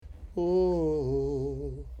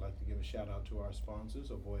Ooh. I'd like to give a shout out to our sponsors,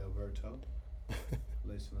 Avoy Alberto,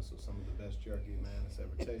 lacing us with some of the best jerky man has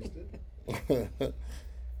ever tasted.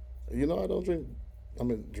 You know, I don't drink. I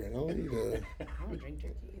mean, drink. I don't eat. I don't drink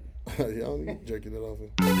jerky either. Yeah, I don't eat jerky that often.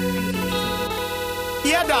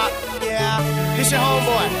 Yeah, Doc. Yeah. This your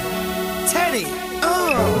homeboy, Teddy.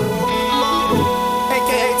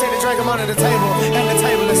 AKA Teddy drank him under the table, and the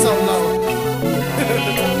table is so low.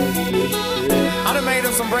 I done made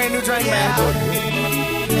him some brand new drink, man.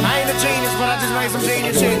 I ain't a genius, but I just made some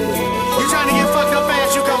genius shit. You trying to get fucked up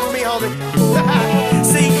fast, you come with me, homie.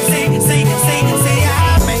 See,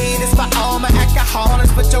 I made this for all my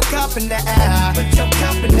alcoholics. Put your cup in the air. Put your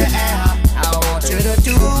cup in the air. I want you to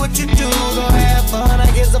do what you do. Go have fun.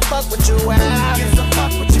 I gives a fuck what you have. Gives a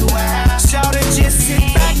fuck what you have. Shout it, just sit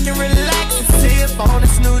back and relax and sip on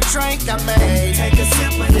this new drink I made. Take a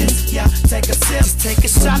sip of this, yeah. Take a sip. Just take a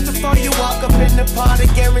shot before you walk up in the party.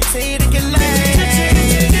 Guaranteed to get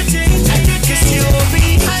laid. Cause you'll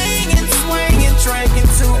be hanging, swinging, drinking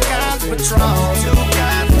 2 kinds of Patron. 2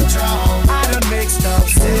 kinds of Patron. I done mixed up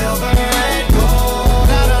silver and gold.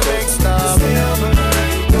 I done mixed up silver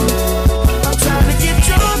and gold. I'm trying to get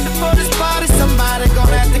drunk before this party. Somebody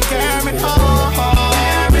gonna have to carry me home.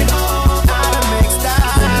 Carry me home. I done mixed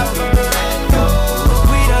up silver and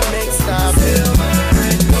gold. We done mixed up silver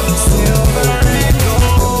and gold. Silver and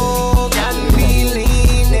gold. Got me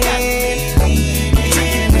leaning.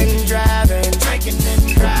 Drinking and driving. Drinking and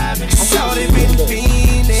driving. Shorty been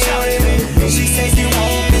fiending. She said you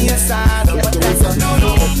want me inside of what that's a no,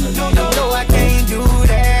 I can't do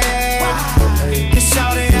that. Cause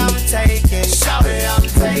shorty I'm taking.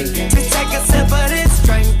 Just take a sip of this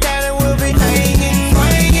drink, that it will be hanging,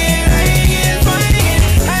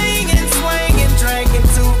 swinging, drinking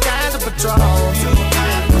 2 kinds of Patron.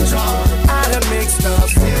 I done mixed up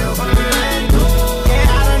silver and gold. Yeah,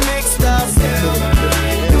 I done mixed up silver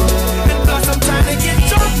and gold. And plus I'm trying to get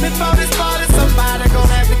drunk before this party. Somebody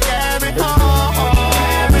gonna have to carry home.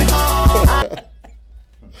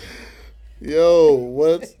 Yo,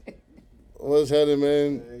 what's happening,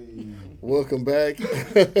 man? Welcome back,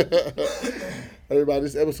 everybody.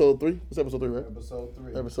 This is episode 3. It's episode 3, right? Episode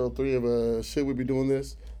 3. Episode 3 of should we be doing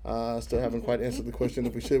this? Still haven't quite answered the question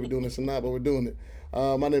if we should be doing this or not, but we're doing it.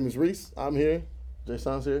 My name is Reese. I'm here.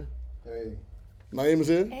 Jason's here. Hey, Naeem is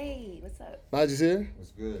here. Hey, what's up? Najee's here.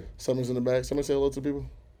 what's good? Summer's in the back. Somebody say hello to the people.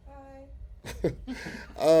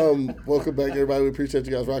 Hi. Welcome back, everybody. We appreciate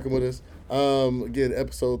you guys rocking with us. Again,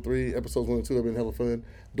 episode 3, episodes 1 and 2 have been hella fun.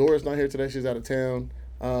 Dora's not here today. She's out of town.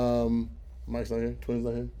 Mike's not here. Twins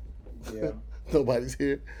not here. Yeah. Nobody's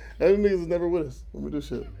here. Other niggas is never with us when we do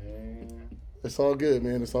shit. Man, It's all good,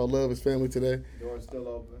 man. It's all love. It's family today. door's still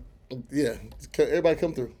open. Yeah. Everybody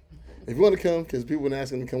come through. If you want to come, because people been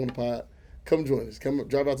asking to come on the pod, come join us. Come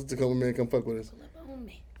drive out to Tacoma, man. Come fuck with us. Pull up on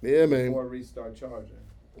me. Yeah, man. Before restart charging.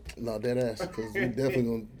 No, dead ass. Because we definitely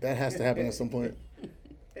going to, that has to happen at some point.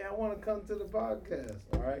 Hey, I want to come to the podcast.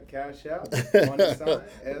 All right, cash out. Money sign,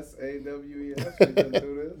 SAWES. We can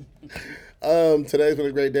do this. Today's been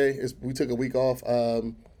a great day. We took a week off.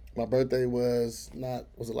 My birthday was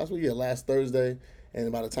it last week? Yeah, last Thursday. And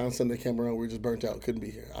by the time Sunday came around, we were just burnt out. Couldn't be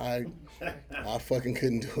here. I fucking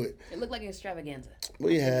couldn't do it. It looked like an extravaganza.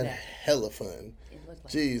 We had hella fun. It looked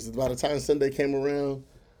like Jeez, by the time Sunday came around,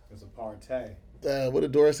 It's a party. what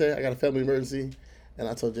did Dora say? I got a family emergency. And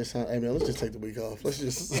I told Jason, hey man, let's just take the week off. Let's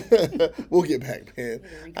just, we'll get back, man.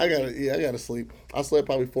 I gotta sleep. I slept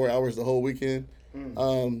probably 4 hours the whole weekend.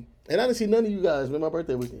 And I didn't see none of you guys, man, my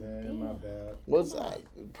birthday weekend. Man, my bad. What's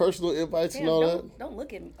personal invites Damn, and all that? don't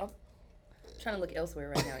look at me. I'm trying to look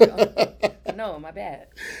elsewhere right now, y'all. No, my bad.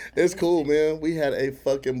 It's cool, man. We had a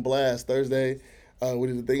fucking blast Thursday. We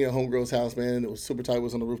did the thing at Homegirl's house, man. It was super tight. It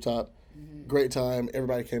was on the rooftop. Great time.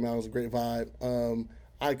 Everybody came out. It was a great vibe.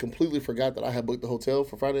 I completely forgot that I had booked the hotel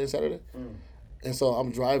for Friday and Saturday. And so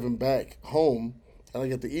I'm driving back home, and I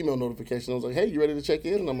get the email notification. I was like, hey, you ready to check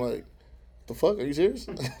in? And I'm like, the fuck? Are you serious?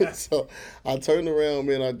 So I turned around,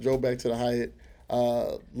 man. I drove back to the Hyatt.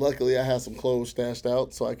 Luckily, I had some clothes stashed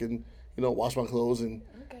out so I can, wash my clothes and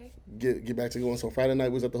get back to going. So Friday night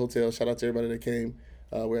we was at the hotel. Shout out to everybody that came.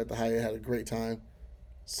 We're at the Hyatt, had a great time.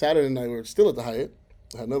 Saturday night we were still at the Hyatt.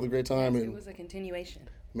 Had another great time. It And was a continuation.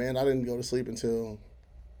 man, I didn't go to sleep until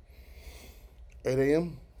 8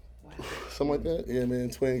 a.m. Wow. Something like that. Yeah, man.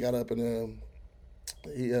 Twin got up and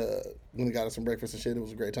he went and got us some breakfast and shit. It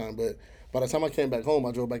was a great time. But by the time I came back home,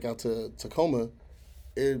 I drove back out to Tacoma.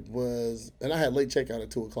 It was, and I had late checkout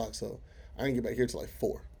at 2 o'clock, so I didn't get back here till like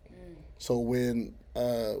 4. So when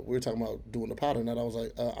we were talking about doing the powder night, I was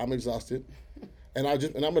like, I'm exhausted. And I've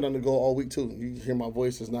been on the go all week too. You hear my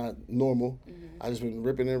voice is not normal. I just been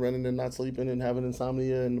ripping and running and not sleeping and having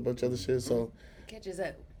insomnia and a bunch of other shit. So Catches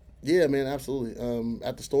up. yeah, man, absolutely.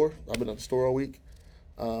 At the store, I've been at the store all week,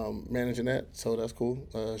 managing that. So that's cool.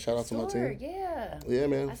 Shout out to my Store, team. yeah. Yeah,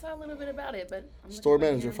 man. I saw a little bit about it, but I'm Store looking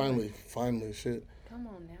manager, forward to hearing finally, shit. more. Come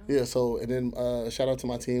on now. Yeah, so, and then shout out to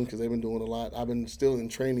my team because they've been doing a lot. I've been still in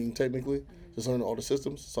training technically, just learning all the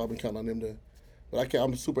systems, so I've been counting on them to, but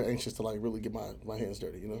I'm super anxious to like really get my hands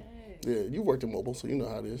dirty, you know? Yeah, you worked in mobile, so you know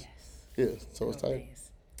how it is. Yeah, so it's tight.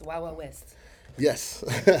 Days. The Wild Wild West. Yes.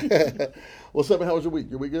 What's up, man? How was your week?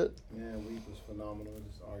 Your week good? Man, week was phenomenal.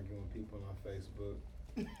 Just arguing with people on Facebook.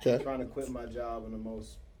 Okay. Trying to quit my job in the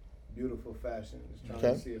most beautiful fashion. Just trying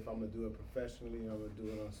Okay. to see if I'm gonna do it professionally or I'm gonna do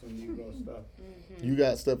it on some Negro stuff. You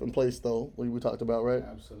got stuff in place though, what we talked about, right?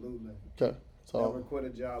 Absolutely. Okay. Never So quit a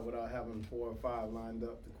job without having 4 or 5 lined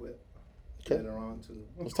up to quit. Okay. Later on too.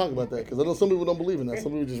 let's talk about that because I know some people don't believe in that.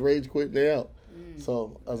 Some people just rage quit and they out.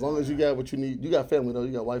 So as long as you got what you need, you got family though,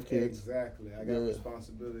 you got wife, kids. Exactly. I got Yeah.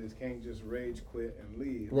 responsibilities. Can't just rage quit and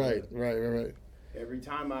leave. Right. Every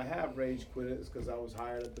time I have rage quit, it's because I was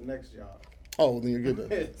hired at the next job. Oh, then you're good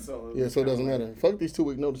then. So Yeah, so it doesn't matter. Fuck these 2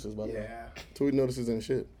 week notices, by the way. Yeah. 2 week notices and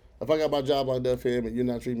shit. If I got my job like that, fam, and you're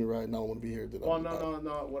not treating me right, and I don't want to be here, then Well, I'm out.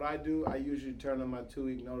 no. What I do, I usually turn in my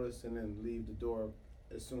 2-week notice and then leave the door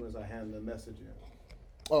as soon as I hand the message in.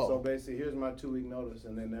 Oh, So basically, here's my 2-week notice,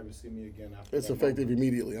 and then never see me again after. it's that effective moment.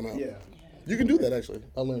 immediately. I'm out. Yeah, You can do that actually.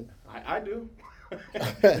 I learned. I do.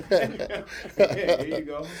 Here you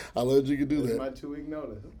go. I learned you can do Here's my that. 2-week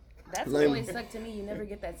notice. That's Lame. always sucked to me. You never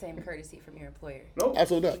get that same courtesy from your employer. Nope.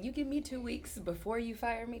 Absolutely not. You give me 2 weeks before you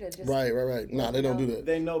fire me to just. Right. Nah, they don't do that.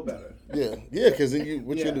 They know better. Yeah, because then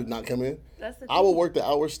what you Yeah. gonna do? Not come in? That's the I will thing. work the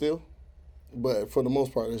hours still, but for the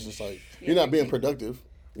most part, it's just like you're not being productive.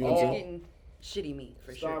 You know what I'm You're saying? getting shitty meat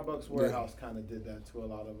for sure. Starbucks warehouse kind of did that to a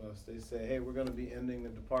lot of us. They say, "Hey, we're going to be ending the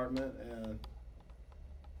department," and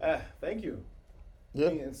thank you. Yeah.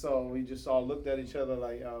 And so we just all looked at each other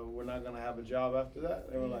like, "We're not going to have a job after that."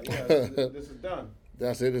 They were like, "Yeah, this is done."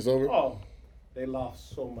 That's it. It's over. Oh, they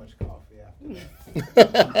lost so much coffee after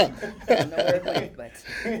that. I know where it went, but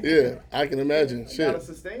Yeah, I can imagine. Gotta Shit.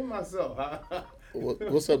 sustain myself.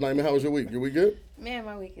 What's up, Naima? How was your week? Your week good? man,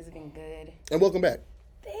 my week has been good. And welcome back.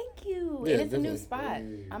 Thank you. Yeah, and it's a new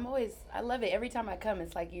definitely. spot. I love it. Every time I come,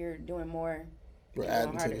 it's like you're doing more. We're you're adding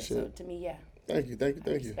going to harder. the So shit. to me, yeah, Thank you. I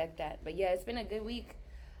respect that. But yeah, it's been a good week.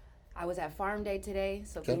 I was at Farm Day today,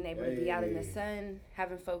 so Okay. being able to be out in the Hey. sun,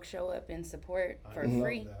 having folks show up and support for I love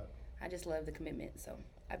free. that. I just love the commitment. So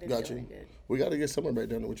I've been Got feeling you. good. We got to get Summer back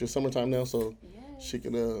down there, which is summertime now, so Yes. she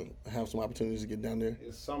can have some opportunities to get down there.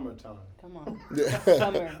 It's summertime. Come on. Yeah.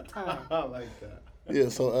 Summertime. I like that. Yeah.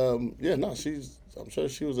 So I'm sure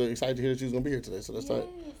she was excited to hear that she was gonna be here today. So that's tight.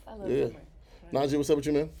 Yes, I love Yeah. summer. Najee, what's up with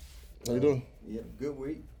you, man? How you doing? Yeah, good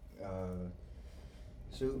week.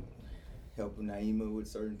 Shoot, helping Naima with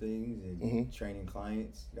certain things and Mhm. training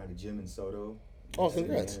clients. Got a gym in Soto. Oh, next to the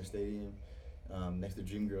congrats. Banner Stadium. Next to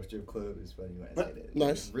Dream Girl Strip Club. It's funny when I say that.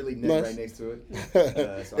 Nice. Really Nice. right next to it. So I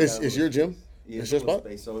It's got a your little- gym? Yeah, It's it's your a little spot?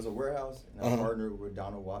 space. So it's a warehouse, and Uh-huh. I partnered with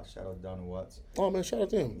Donald Watts. Shout out to Donald Watts. Oh man, shout out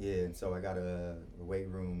to him. Yeah, and so I got a weight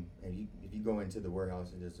room, and if you go into the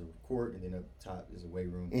warehouse, there's a court, and then up top is a weight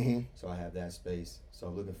room. Mhm. So I have that space. So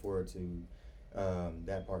I'm looking forward to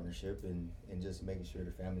that partnership and just making sure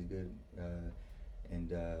the family's good, and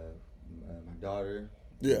my daughter,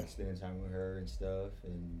 Yeah. spending time with her and stuff,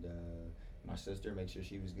 and my sister, make sure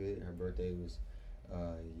she was good. Her birthday was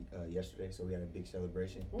yesterday, so we had a big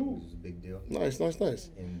celebration. It was a big deal. Nice.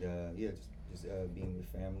 And yeah, just being with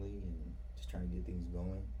family and just trying to get things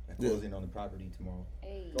going. I Yeah. close in on the property tomorrow.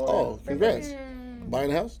 Hey. Oh, congrats. Mm.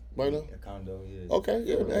 Buying a house? Buying a A condo, yeah. Okay,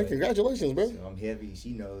 yeah, man. Congratulations, bro. So I'm heavy.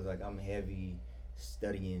 She knows, like, I'm heavy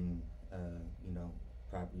studying,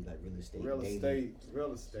 property, like real estate. daily.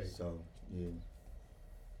 Real estate. So yeah,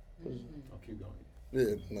 I'll keep going.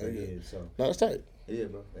 Yeah, no, but yeah. yeah. So No, that's tight. yeah,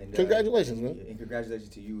 bro. And, Congratulations, man. yeah, and congratulations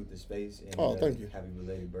to you with the space. And, Oh, thank you. Happy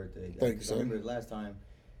belated birthday. Thank you, 'Cause sir. I remember the last time.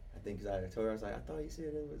 I think 'cause I told her, I was like, I thought he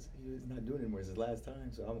said he was not doing it anymore. It's his last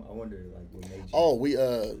time. So I wonder, like, what made you. Oh, we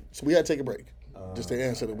had to take a break. Just to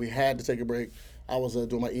answer that, okay. we had to take a break. I was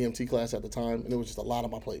doing my EMT class at the time, and it was just a lot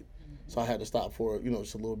on my plate. So I had to stop for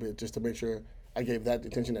just a little bit, just to make sure I gave that the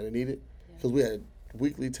attention that it needed. Because we had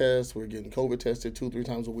weekly tests, we were getting COVID tested 2-3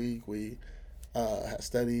 times a week. We had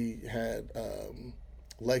study, had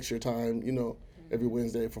lecture time, every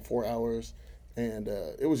Wednesday for 4 hours, and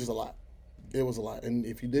it was just a lot. It was a lot, and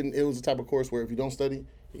if you didn't, it was the type of course where if you don't study,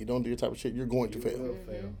 you don't do your type of shit, you're going to You fail. will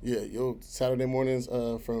fail. Yeah, Saturday mornings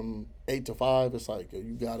from 8 to 5, it's like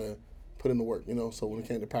you gotta put in the work, So when it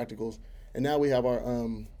came to practicals, And now we have our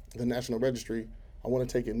the National Registry. I want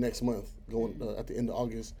to take it next month, going at the end of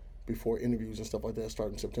August, before interviews and stuff like that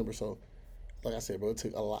start in September. So, like I said, bro, it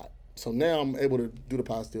took a lot. So now I'm able to do the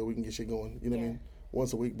pod still. We can get shit going, you know what I mean,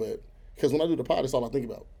 once a week. But because when I do the pod, it's all I think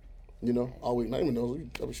about, you know, all week. Not even those.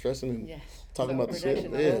 I'll be stressing and talking about the shit.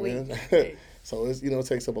 Yeah, man. So it's, you know, it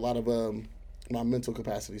takes up a lot of my mental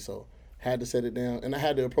capacity. So had to set it down, and I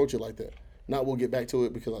had to approach it like that. Not we'll get back to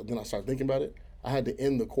it because then I start thinking about it. I had to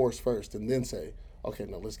end the course first and then say, okay,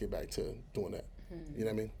 no, let's get back to doing that. You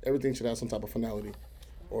know what I mean? Everything should have some type of finality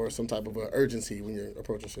or some type of urgency when you're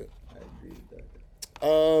approaching shit. I agree with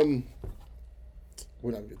that.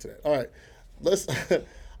 We're not gonna get to that. All right, let's.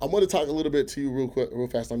 I want to talk a little bit to you real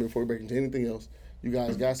fast on before we break into anything else. You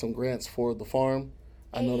guys got some grants for the farm.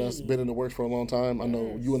 I know that's been in the works for a long time. I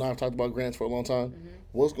know you and I have talked about grants for a long time.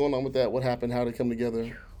 What's going on with that? What happened? How did it come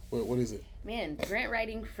together? What is it? Man, grant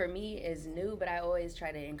writing for me is new, but I always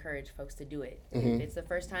try to encourage folks to do it. If it's the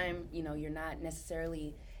first time, you know, you're not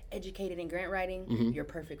necessarily educated in grant writing, you're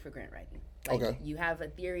perfect for grant writing. Like, Okay. you have a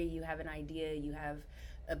theory, you have an idea, you have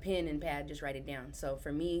a pen and pad, just write it down. So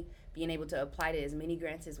for me, being able to apply to as many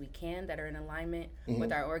grants as we can that are in alignment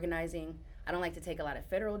with our organizing. I don't like to take a lot of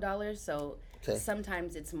federal dollars, so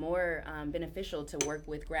sometimes it's more beneficial to work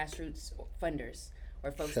with grassroots funders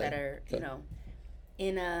or folks that are, you know,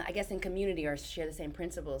 in I guess in community or share the same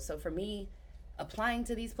principles. So for me, applying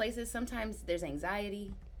to these places, sometimes there's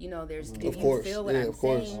anxiety. You know, there's do you feel what I'm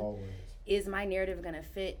saying? Always. Is my narrative gonna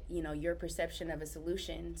fit, you know, your perception of a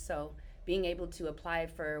solution? So being able to apply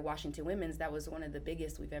for Washington Women's, that was one of the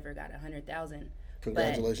biggest we've ever got, 100,000.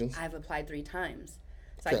 Congratulations. But I've applied 3 times.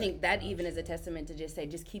 So I think that even is a testament to just say,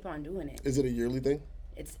 just keep on doing it. Is it a yearly thing?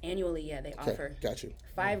 It's annually, yeah, they offer Got you.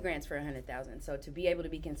 5 grants for 100,000. So to be able to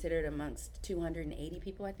be considered amongst 280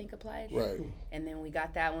 people, I think, applied. Right. And then we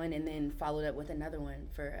got that one and then followed up with another one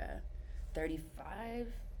for 35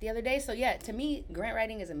 the other day. So yeah, to me, grant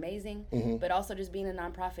writing is amazing, but also just being a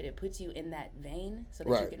nonprofit, it puts you in that vein so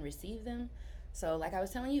that you can receive them. So like I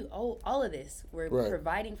was telling you, all of this, we're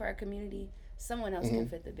providing for our community. Someone else can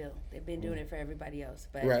fit the bill. They've been doing it for everybody else.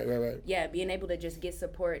 But yeah, being able to just get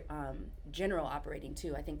support, general operating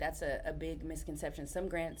too. I think that's a big misconception. Some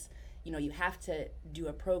grants, you know, you have to do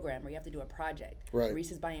a program or you have to do a project. Right.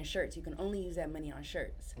 Reese is buying shirts. You can only use that money on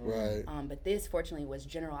shirts. Right. But this, fortunately, was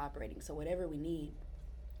general operating. So whatever we need,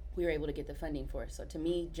 we were able to get the funding for. So to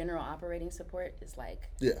me, general operating support is like,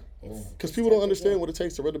 yeah, because people don't understand what it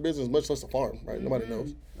takes to run a business, much less a farm, right? Nobody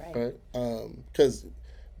knows, right? Because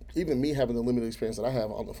even me having the limited experience that I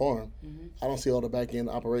have on the farm, I don't see all the back end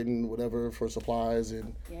operating, whatever, for supplies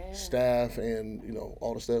and staff and, you know,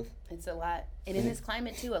 all the stuff. It's a lot. And in this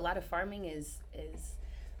climate too, a lot of farming is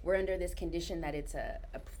we're under this condition that it's a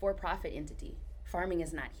for-profit entity. Farming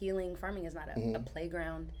is not healing. Farming is not a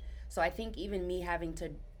playground. So I think even me having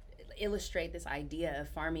to illustrate this idea of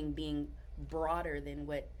farming being broader than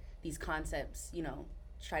what these concepts, you know,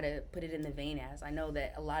 try to put it in the vein as. I know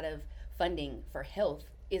that a lot of funding for health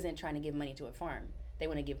isn't trying to give money to a farm. They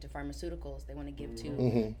want to give to pharmaceuticals. They want to give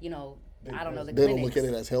to, you know, I don't know, the They clinics. don't look at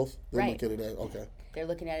it as health. They Right. look at it as, okay. They're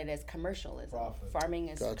looking at it as commercialism. Profit. Farming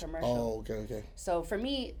is Gotcha. commercial. Oh, okay. So for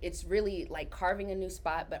me, it's really like carving a new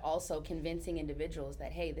spot, but also convincing individuals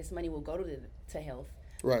that, hey, this money will go to health,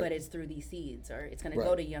 Right. but it's through these seeds, or it's going to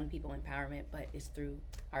go to young people empowerment, but it's through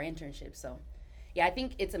our internships. So, yeah, I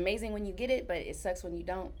think it's amazing when you get it, but it sucks when you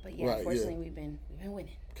don't. But yeah, unfortunately, we've been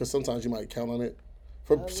winning. Because sometimes you might count on it.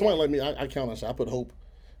 For somebody like me, I count on shit. I put hope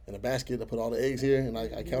in a basket. I put all the eggs here, and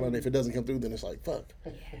I count on it. If it doesn't come through, then it's like, fuck.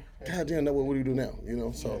 God damn, what do you do now? You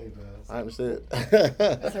know, so I understand.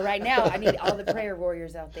 So right now, I need all the prayer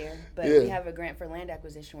warriors out there. But we have a grant for land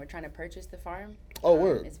acquisition. We're trying to purchase the farm. Oh,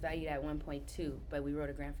 word. It's valued at 1.2, but we wrote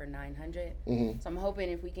a grant for 900. So I'm hoping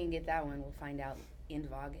if we can get that one, we'll find out end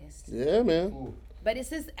of August. Yeah, man. But it's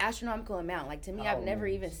this astronomical amount. Like, to me, I've never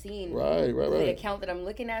even seen Right. the account that I'm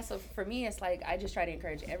looking at. So for me, it's like I just try to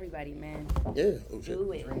encourage everybody, man. Yeah. Oh, shit.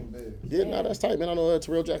 Do it. Dream big. Yeah, no, that's tight, man. I know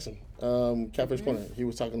Terrell Jackson, Catfish Corner. He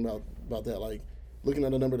was talking about that, like looking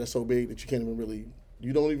at a number that's so big that you can't even really,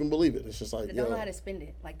 you don't even believe it. It's just like, I don't know how to spend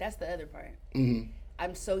it. Like, that's the other part.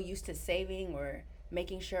 I'm so used to saving or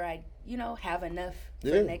making sure I, you know, have enough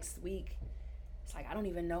for next week. It's like I don't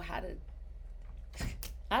even know how to.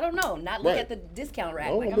 I don't know. Not look at the discount rack.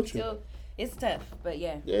 No, like I'm I'm with you. still. It's tough, but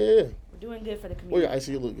yeah, Yeah. we're doing good for the Well,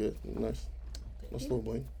 community. your ICU look good. Nice. Nice little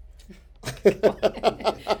bling.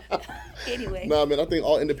 Anyway. Nah, man, I think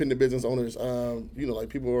all independent business owners, you know, like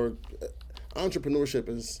people are, entrepreneurship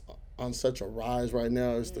is on such a rise right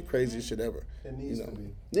now. It's the craziest shit ever. It needs you know? to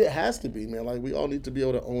be. Yeah, it has to be, man. Like, we all need to be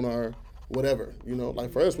able to own our whatever. You know,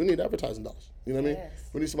 like for us, we need advertising dollars. You know what I mean? Yes.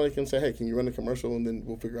 We need somebody who can say, hey, can you run a commercial, and then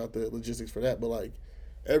we'll figure out the logistics for that. But like,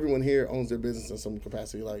 everyone here owns their business in some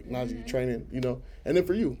capacity, like Najee training, you know. And then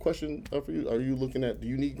for you, question for you: are you looking at? Do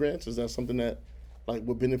you need grants? Is that something that like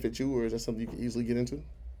would benefit you, or is that something you can easily get into?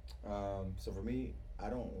 So for me, I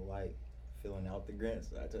don't like filling out the grants.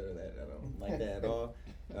 I tell her that I don't like that at all.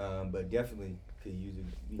 But definitely could use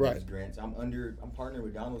grants. I'm partnered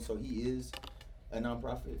with Donald, so he is a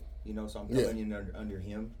nonprofit. You know, so I'm coming in under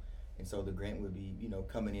him, and so the grant would be, you know,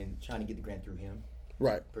 coming in trying to get the grant through him.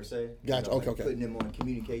 Right. Per se. Gotcha. You know, Okay. Putting them on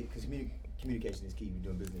communicate, because communication is key when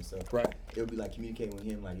doing business. So Right. it would be like communicating with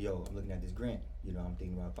him, like, yo, I'm looking at this grant. You know, I'm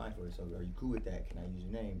thinking about applying for it. So are you cool with that? Can I use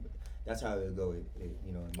your name? That's how it would go.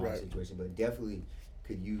 You know, in my situation, but definitely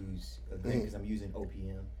could use a grant because I'm using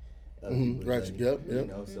OPM. Right. Money, Yep. You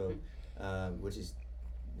know, so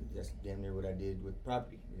that's damn near what I did with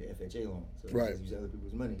property, the FHA loan. So Right. use other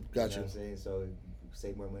people's money. Gotcha. You know what I'm saying? So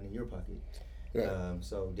save more money in your pocket. Right.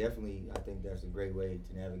 So definitely, I think that's a great way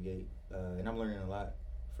to navigate, and I'm learning a lot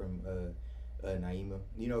from Naima.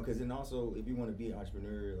 You know, because then also, if you want to be an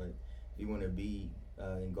entrepreneur, like if you want to be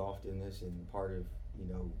engulfed in this and part of, you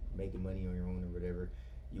know, making money on your own or whatever,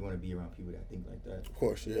 you want to be around people that think like that. Of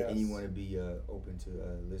course, yeah. And you want to be open to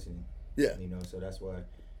listening. Yeah. You know, so that's why,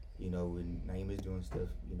 you know, when Naima is doing stuff,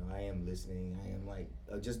 you know, I am listening. I am like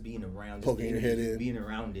just being around, Poking your head in. being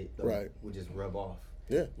around it, though, Right. would just rub off.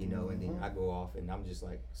 Yeah. You know, and then I go off and I'm just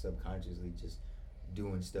like subconsciously just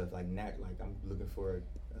doing stuff like I'm looking for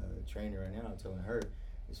a trainer right now. I'm telling her,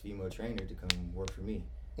 this female trainer, to come work for me.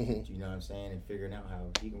 Mm-hmm. You know what I'm saying? And figuring out how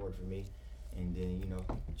she can work for me. And then, you know,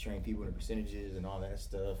 train people in the percentages and all that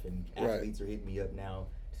stuff. And athletes are hitting me up now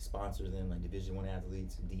to sponsor them, like Division I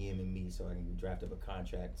athletes, DMing me so I can draft up a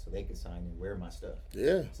contract so they can sign and wear my stuff.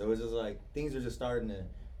 Yeah. So it's just like things are just starting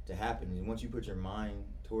to happen. And once you put your mind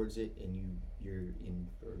towards it and you're in,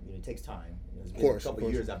 or, you know, it takes time. You know, it's been a couple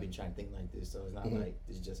of years I've been trying to think like this. So it's not like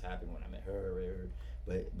this just happened when I met her or whatever.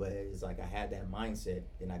 But it's like I had that mindset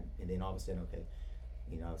and then all of a sudden, okay,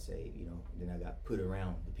 you know, I would say, you know, then I got put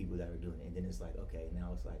around the people that are doing it. And then it's like, okay, now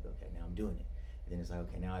I'm doing it. And then it's like,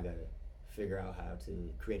 okay, now I got to figure out how to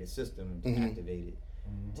create a system to activate it,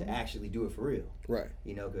 to actually do it for real. Right.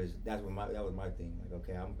 You know, because that was my thing. Like,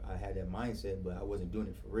 okay, I had that mindset, but I wasn't doing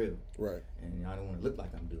it for real. Right. And I don't want to look like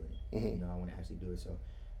I'm doing it. You know, I want to actually do it. So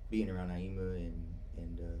being around Naima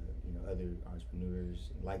and you know, other entrepreneurs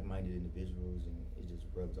and like-minded individuals, and it just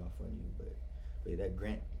rubs off on you. But yeah, that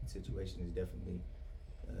grant situation is definitely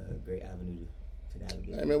a great avenue to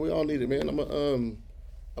navigate. Hey man, we all need it, man. Naima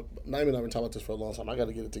and I've been talking about this for a long time. I got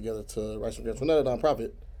to get it together to write some grants. We're not a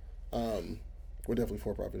nonprofit. We're definitely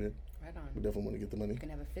for profit here. Right on. We definitely want to get the money. You can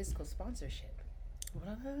have a fiscal sponsorship.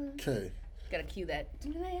 Okay. Gotta cue that.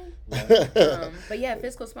 But yeah,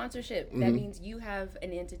 fiscal sponsorship. That means you have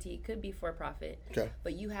an entity, could be for profit,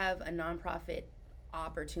 but you have a nonprofit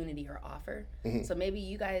opportunity or offer. So maybe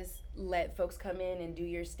you guys let folks come in and do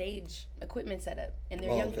your stage equipment setup, and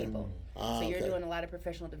they're young people. So you're doing a lot of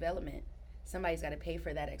professional development. Somebody's got to pay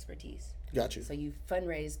for that expertise. Got you. So you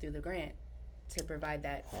fundraise through the grant to provide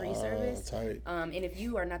that free service. Tight. And if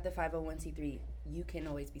you are not the 501c3, you can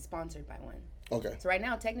always be sponsored by one. Okay. So right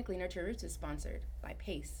now, technically, Nurture Roots is sponsored by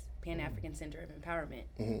PACE, Pan-African Center of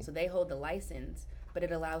Empowerment. So they hold the license, but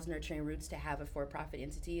it allows Nurturing Roots to have a for-profit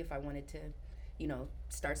entity. If I wanted to, you know,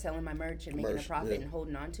 start selling my merch and making a profit and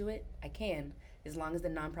holding on to it, I can. As long as the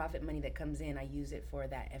nonprofit money that comes in, I use it for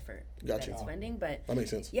that effort that it's funding. But that makes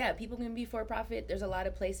sense. Yeah, people can be for-profit. There's a lot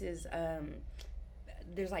of places.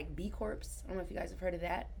 There's like B Corps. I don't know if you guys have heard of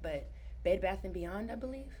that, but Bed Bath & Beyond, I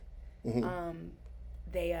believe.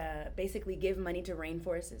 They basically give money to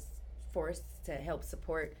rainforests to help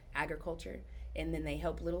support agriculture, and then they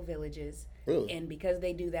help little villages. Really? And because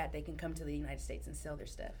they do that, they can come to the United States and sell their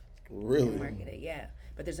stuff. Really? And market it, yeah.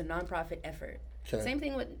 But there's a nonprofit effort. Okay. Same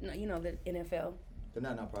thing with, you know, the NFL. They're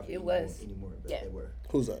not nonprofit anymore, but they were.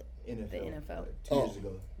 Who's that? NFL. The NFL. 2 years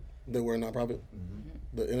ago. They were a nonprofit?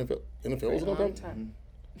 The NFL For was a a long nonprofit? time.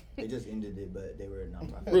 They just ended it, but they were a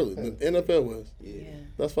nonprofit. Really? The NFL was? Yeah.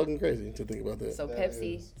 That's fucking crazy to think about that. So That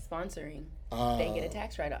Pepsi is- sponsoring, they get a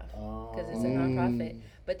tax write-off because it's a Mm. nonprofit.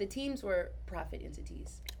 But the teams were profit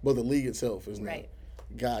entities, But the league itself is not. right?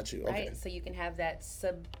 Got you. Okay. Right. So you can have that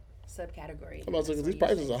subcategory. I'm about to say, That's 'cause what these you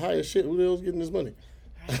prices say. are high as shit. Who the hell's getting this money?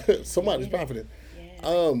 Right. Somebody's Yeah. profiting.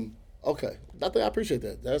 Yeah. Okay. I think I appreciate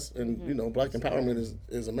that. That's you know, black empowerment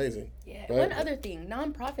is amazing. Yeah. Right? One other thing,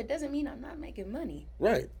 nonprofit doesn't mean I'm not making money.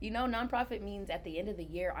 Right. You know, nonprofit means at the end of the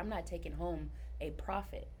year, I'm not taking home a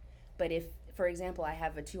profit. But if, for example, I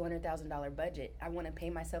have a $200,000 budget, I want to pay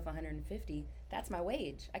myself $150,000. That's my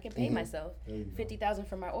wage. I can pay myself $50,000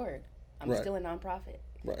 for my org. I'm still a nonprofit.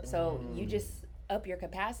 Right. So you just up your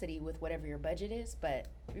capacity with whatever your budget is, but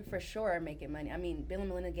you for sure are making money. I mean, Bill and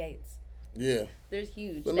Melinda Gates. Yeah. They're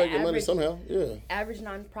huge. They're making money somehow. Yeah. Average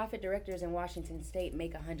nonprofit directors in Washington State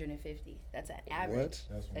make $150. That's an average.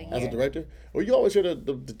 What? As a director? Well, you always hear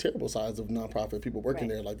the terrible sides of nonprofit people working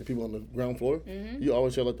there, like the people on the ground floor. Mm-hmm. You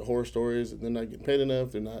always hear like the horror stories. They're not getting paid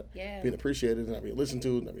enough. They're not being appreciated. They're not being listened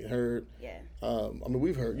to. Not being heard. Yeah. I mean,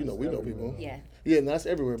 we've heard. You know, we know people. Yeah. Yeah, and that's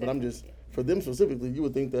everywhere. But I'm just for them specifically. You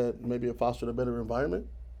would think that maybe it fostered a better environment.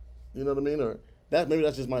 You know what I mean? Or that maybe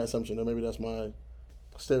that's just my assumption, or maybe that's my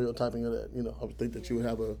stereotyping of that. You know, I would think that you would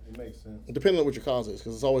have a. It makes sense. Depending on what your cause is,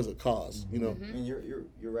 because it's always a cause. You know. Mm-hmm. And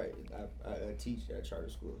you're right. I teach at a charter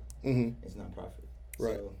school. Mm-hmm. It's nonprofit.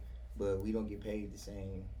 Right. So, but we don't get paid the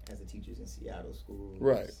same as the teachers in Seattle schools,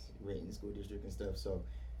 right? Renton school district and stuff. So,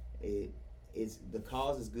 it's the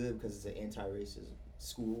cause is good because it's an anti-racist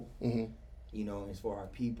school. Mm-hmm. You know, it's for our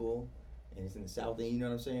people. And it's in the South End, you know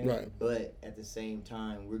what I'm saying? Right. But at the same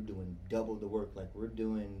time, we're doing double the work. Like, we're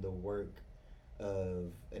doing the work of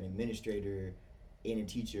an administrator and a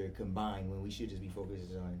teacher combined when we should just be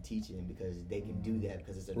focused on teaching because they can do that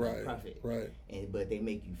because it's a nonprofit. Right. But they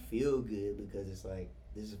make you feel good because it's like,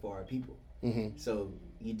 this is for our people. Mm-hmm. So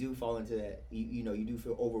you do fall into that, you know, you do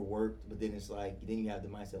feel overworked, but then it's like, then you have the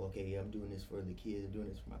mindset, okay, yeah, I'm doing this for the kids, I'm doing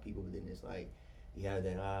this for my people, but then it's like, you have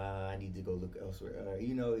that, I need to go look elsewhere.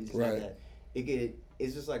 You know, it's just like that.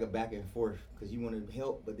 It's just like a back and forth because you want to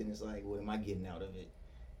help, but then it's like, what am I getting out of it?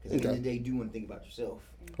 Because at the end of the day, you do want to think about yourself.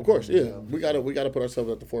 Of course, yeah. We gotta put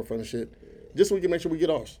ourselves at the forefront of shit, just so we can make sure we get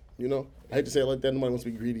ours. You know, I hate to say it like that. Nobody wants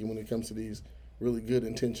to be greedy when it comes to these really good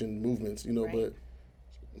intentioned movements. You know, but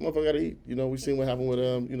motherfucker gotta eat. You know, we seen what happened with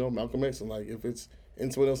you know, Malcolm X, and like if it's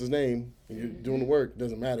in someone else's name and you're doing the work, it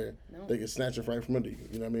doesn't matter. No. They can snatch it right from under you.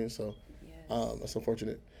 You know what I mean? So. That's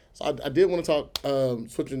unfortunate. So I did want to talk,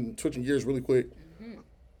 switching gears really quick. Mm-hmm.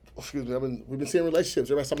 Excuse me. We've been seeing relationships.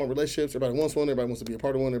 Everybody's talking about relationships. Everybody wants one. Everybody wants to be a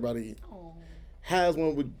part of one. Everybody has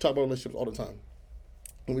one. We talk about relationships all the time.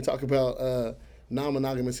 When we talk about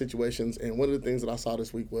non-monogamous situations, and one of the things that I saw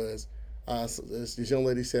this week was this young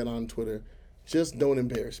lady said on Twitter, "Just don't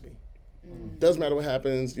embarrass me." Doesn't matter what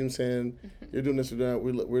happens. You know what I'm saying? You're doing this or that.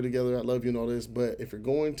 We're together. I love you and all this. But if you're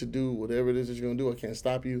going to do whatever it is that you're going to do, I can't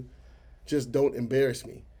stop you. Just don't embarrass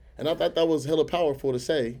me. And I thought that was hella powerful to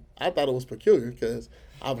say. I thought it was peculiar because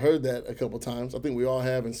I've heard that a couple times. I think we all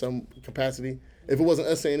have in some capacity. If it wasn't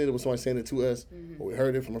us saying it, it was somebody saying it to us. Or we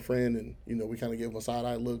heard it from a friend and, you know, we kind of gave them a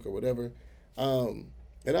side-eye look or whatever. And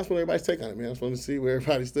that's what everybody's take on it, man. I just wanted to see where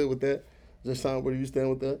everybody stood with that. Just Sean, where do you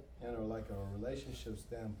stand with that? You know, like a relationship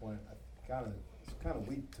standpoint, it's kind of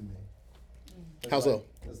weak to me. How so?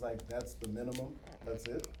 It's like that's the minimum. That's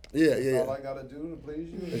it. Yeah. All I gotta do to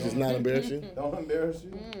please you. It's just not embarrass you. Don't embarrass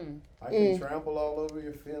you. I can trample all over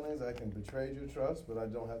your feelings. I can betray your trust, but I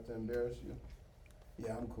don't have to embarrass you.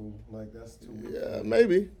 Yeah, I'm cool. Like that's too weak. Yeah,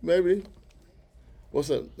 maybe. What's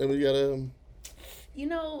up? Then we got You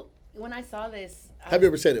know, when I saw this, have you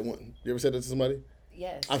ever said it one? You ever said it to somebody?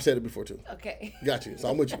 Yes. I've said it before too. Okay. Got you. So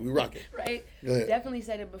I'm with you. We rock it. Right. Go ahead. Definitely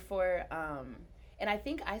said it before. And I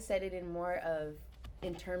think I said it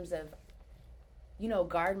in terms of, you know,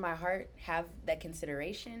 guard my heart, have that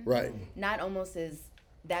consideration. Right. Not almost as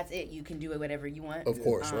that's it, you can do it whatever you want. Of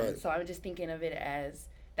course, right. So I'm just thinking of it as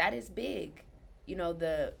that is big. You know,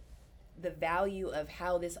 the value of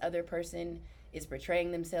how this other person is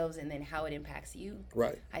portraying themselves and then how it impacts you.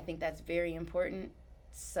 Right. I think that's very important.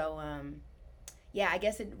 So, yeah, I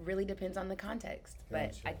guess it really depends on the context.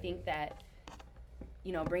 But Gotcha. I think that,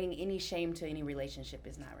 you know, bringing any shame to any relationship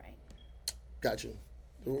is not right. Got you.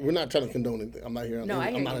 We're not trying to condone anything. I'm not here. I'm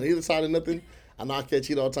not on either side of nothing. I know I catch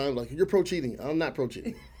cheat all the time. Like, you're pro-cheating. I'm not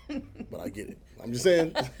pro-cheating. But I get it. I'm just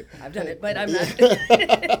saying. I've done it, but I'm not.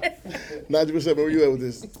 90%. Where you at with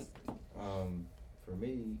this? For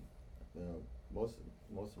me, you know, most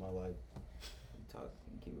of my life,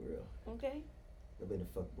 keep it real. Okay. I've been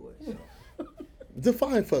a fuckboy. So.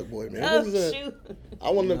 Define fuckboy, man. Oh, what is that? shoot. I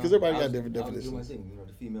want to know because everybody got different I was doing definitions. my thing, you know,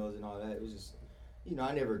 the females and all that. It was just, you know,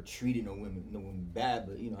 I never treated no women bad,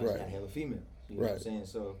 but you know, I just got hella females. You know what I'm saying?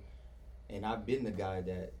 So, and I've been the guy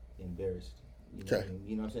that embarrassed. You know,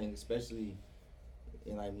 you know what I'm saying? Especially,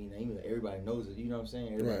 and I mean, even everybody knows it. You know what I'm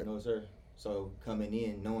saying? Everybody knows her. So coming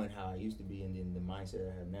in, knowing how I used to be, and then the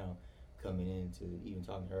mindset I have now, coming in to even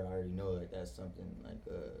talking to her, I already know that that's something like,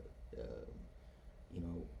 you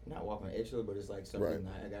know, not walking on eggshells, but it's like something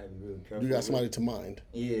I gotta be really careful. You got somebody to mind.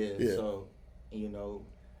 Yeah. So, you know,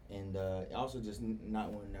 and also just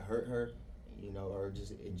not wanting to hurt her, you know, or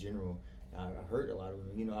just in general. I hurt a lot of them.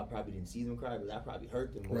 You know, I probably didn't see them cry, but I probably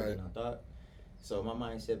hurt them more than I thought. So my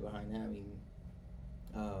mindset behind that, I mean,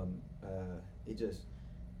 it just,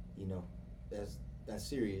 that's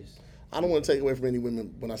serious. I don't want to take away from any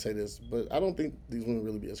women when I say this, but I don't think these women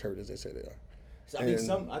really be as hurt as they say they are. So I think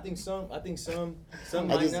some might not. Some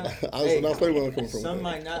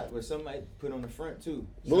might not, but some might put on the front too.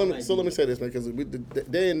 Well, let me say this, man, because the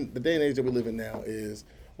day and age that we live in now is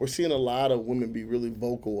we're seeing a lot of women be really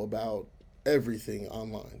vocal about everything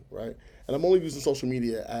online, right? And I'm only using social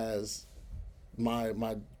media as my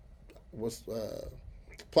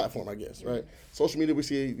platform, I guess, right? Social media, we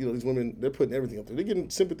see, these women, they're putting everything up there. They're getting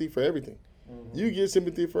sympathy for everything. Mm-hmm. You get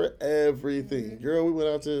sympathy for everything. Girl, we went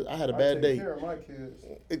out I had a bad date. I take care of my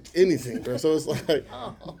kids. Anything, bro. So it's like,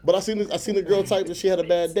 but I seen a girl type that she had a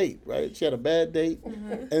bad date, right? She had a bad date,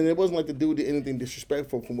 and it wasn't like the dude did anything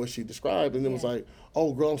disrespectful from what she described, and it was like,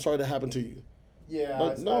 oh, girl, I'm sorry that happened to you. Yeah.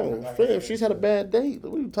 Like, no, fam, she's had a bad date.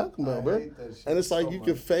 What are you talking about, bro? And it's like, you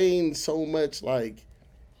can feign so much, like,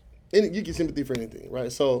 you get sympathy for anything,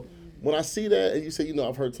 right? So when I see that, and you say,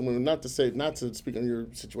 I've heard some women, not to speak on your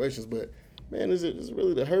situations, but man, is it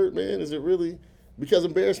really the hurt, man? Is it really? Because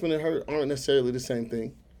embarrassment and hurt aren't necessarily the same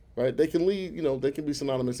thing, right? They can lead, they can be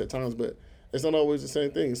synonymous at times, but it's not always the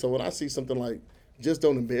same thing. So when I see something like, just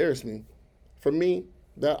don't embarrass me, for me,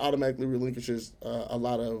 that automatically relinquishes a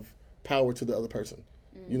lot of power to the other person.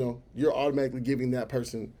 You're automatically giving that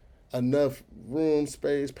person enough room,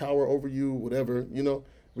 space, power over you, whatever,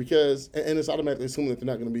 because, and it's automatically assuming that they're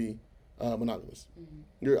not going to be monogamous.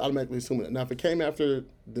 You're automatically assuming that. Now, if it came after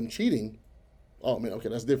them cheating, oh man, okay,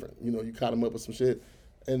 that's different. You caught them up with some shit,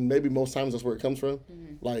 and maybe most times that's where it comes from.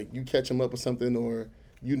 Like, you catch them up with something, or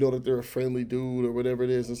that they're a friendly dude or whatever it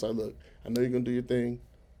is, and it's like, look, I know you're gonna do your thing.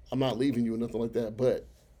 I'm not leaving you or nothing like that, but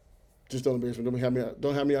just don't embarrass me.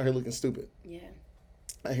 Don't have me out here looking stupid. Yeah.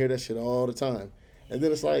 I hear that shit all the time, and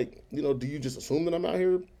then it's like, do you just assume that I'm out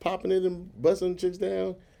here popping it and busting chicks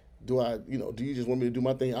down? Do you just want me to do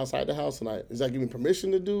my thing outside the house, and is that giving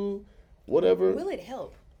permission to do whatever? Will it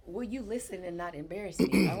help? Will you listen and not embarrass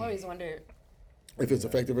me? I always wonder if it's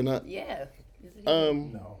effective or not. Yeah.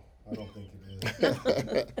 No, I don't think it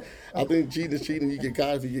is. I think cheating is cheating. You get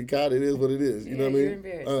caught. If you get caught, it is what it is. You know what I mean? You're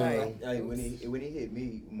embarrassed. When it hit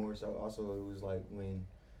me more so, also it was like when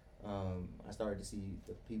I started to see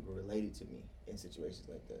the people related to me in situations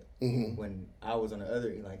like that. Mm-hmm. When I was on the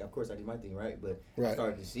other, of course I did my thing, right? But I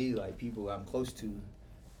started to see like people I'm close to,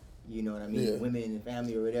 you know what I mean, yeah. Women and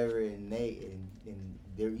family or whatever, and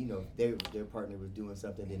their partner was doing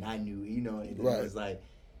something that I knew, and it was like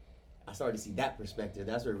I started to see that perspective.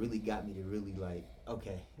 That's what really got me to really like,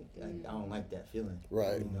 okay, I don't like that feeling.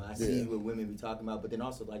 Right. I see what women be talking about, but then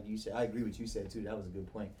also like you said, I agree with what you said too. That was a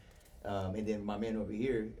good point. And then my man over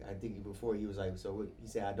here, I think before he was like, so what, he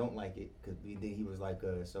said I don't like it, because then he was like,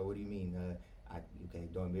 so what do you mean?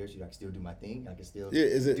 Don't embarrass you. I can still do my thing. I can still. Yeah,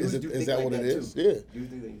 is that what it is? Yeah.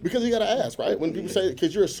 Because you gotta ask, right? When people say,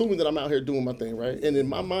 because you're assuming that I'm out here doing my thing, right? And in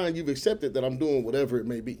my mind, you've accepted that I'm doing whatever it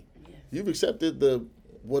may be. Yeah. You've accepted the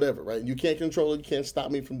whatever, right? You can't control it. You can't stop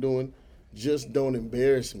me from doing. Just don't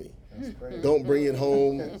embarrass me. That's great. Don't bring it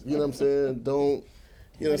home. You know what I'm saying? Don't.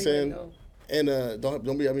 You know what I'm saying? And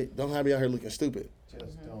don't have me out here looking stupid.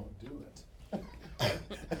 Just don't do it.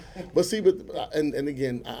 But see, and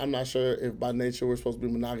again, I'm not sure if by nature we're supposed to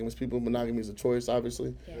be monogamous people. Monogamy is a choice,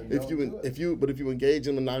 obviously. Yeah. If you engage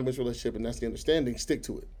in a monogamous relationship and that's the understanding, stick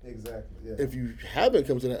to it. Exactly. Yeah. If you haven't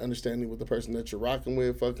come to that understanding with the person that you're rocking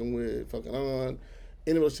with, fucking on,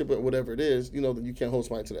 in a relationship or whatever it is, then you can't hold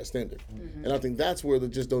somebody to that standard. Mm-hmm. And I think that's where the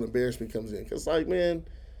just don't embarrass me comes in. Because like, man,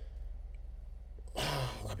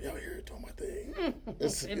 I'll be out here doing my thing.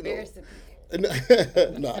 It's embarrassing.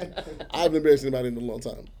 Nah, I haven't embarrassed anybody in a long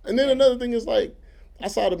time. And then another thing is like, I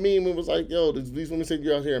saw the meme and it was like, yo, these women said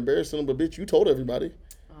you're out here embarrassing them, but bitch, you told everybody.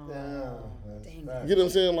 Oh, dang. You know what I'm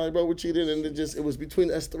saying? Like, bro, we cheated, and it was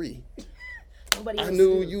between us three. Nobody I else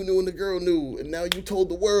knew, you knew, and the girl knew, and now you told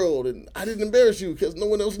the world, and I didn't embarrass you because no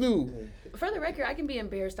one else knew. For the record, I can be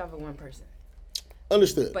embarrassed off of one person.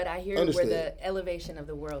 Understood. But I hear where the elevation of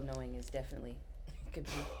the world knowing is definitely could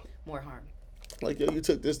be more harm. Like, yo, you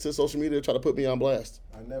took this to social media to try to put me on blast.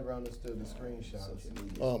 I never understood the screenshots.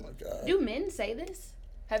 Oh, my God. Do men say this?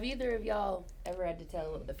 Have either of y'all ever had to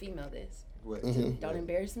tell the female this? What? Mm-hmm. Don't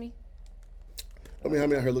embarrass me? I mean, how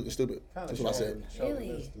many out here looking stupid? That's what I said.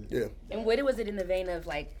 Really? Yeah. And what was it in the vein of,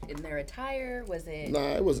 like, in their attire? Was it?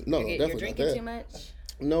 Nah, it was, no, definitely you're drinking not that. too much?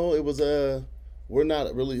 No, it was, we're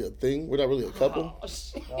not really a thing. We're not really a couple. Oh,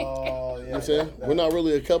 shit. Oh, yeah. You know what I'm saying? We're not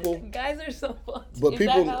really a couple. Guys are so fucked. But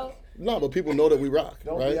people know that we rock,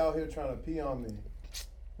 Don't right? be out here trying to pee on me.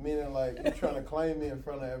 Meaning, like, you're trying to claim me in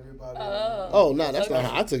front of everybody. Oh, no, that's not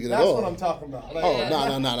how I took it at That's all. what I'm talking about. Like,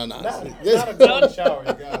 No. Not a golden shower,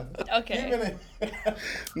 you guys. Okay.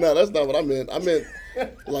 No, that's not what I meant. I meant,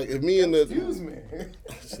 like, if me and the... Excuse me.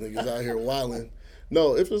 This nigga's out here wilding.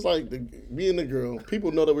 No, if it's like me and the girl,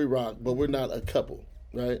 people know that we rock, but we're not a couple,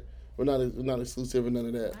 right? We're not exclusive and none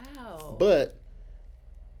of that. Wow. But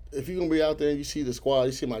if you're going to be out there and you see the squad,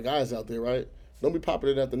 you see my guys out there, right? Don't be popping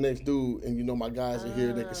it at the next dude and you know my guys are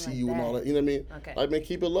here, they can see like you and all that. that. You know what I mean? Okay. Like, man,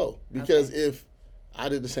 keep it low. Because if I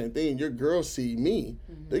did the same thing, your girls see me,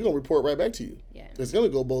 they're going to report right back to you. Yeah. It's going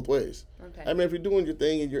to go both ways. Okay. I mean, if you're doing your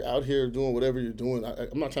thing and you're out here doing whatever you're doing,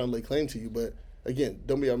 I'm not trying to lay claim to you, but again,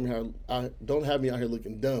 don't have me out here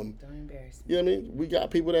looking dumb. Don't embarrass me. You know what I mean? We got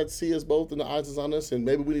people that see us both and the eyes is on us, and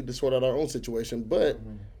maybe we need to sort out our own situation. But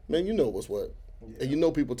man, you know what's what, and you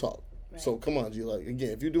know people talk. Right. So come on, G. Like again,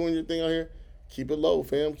 if you're doing your thing out here, keep it low,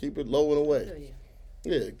 fam. Keep it low and away.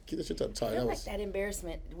 Yeah, keep that shit tight. I feel like that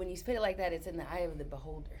embarrassment, when you spit it like that, it's in the eye of the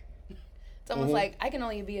beholder. It's almost like I can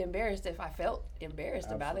only be embarrassed if I felt embarrassed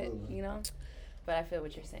about it, you know? But I feel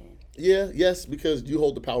what you're saying. Yeah, yes, because you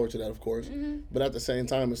hold the power to that, of course. But at the same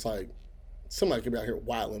time, it's like somebody could be out here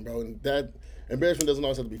wilding, bro. And that embarrassment doesn't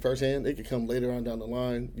always have to be firsthand. It could come later on down the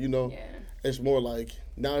line, you know? Yeah. It's more like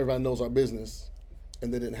now everybody knows our business,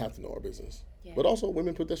 and they didn't have to know our business. Yeah. But also,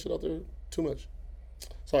 women put that shit out there too much.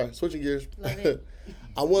 Sorry, switching gears. Love it.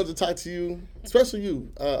 I wanted to talk to you, especially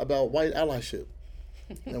you, about white allyship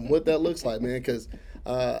and what that looks like, man, because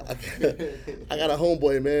I got a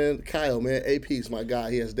homeboy, man, Kyle, man, AP's my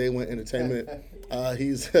guy. He has Day One Entertainment.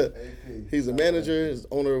 He's a manager, he's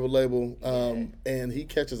owner of a label, and he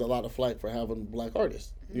catches a lot of flack for having black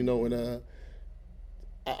artists, you know, and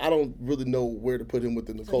I don't really know where to put him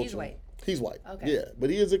within the culture. He's white. He's white, okay. yeah, but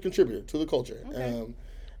he is a contributor to the culture. Okay.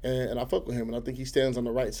 And I fuck with him, and I think he stands on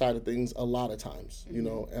the right side of things a lot of times, you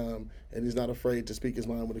know, and he's not afraid to speak his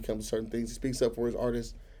mind when it comes to certain things. He speaks up for his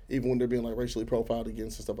artists, even when they're being like racially profiled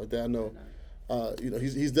against and stuff like that. I know, you know,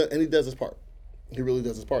 he's done, and he does his part. He really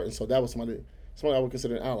does his part, and so that was somebody I would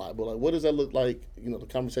consider an ally. But like, what does that look like? You know, the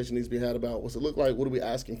conversation needs to be had about what's it look like? What are we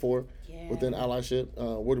asking for within allyship?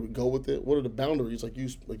 Where do we go with it? What are the boundaries, like you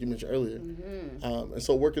mentioned earlier? And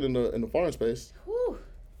so working in the farm space. Whew.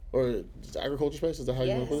 Or just agriculture space? Is that how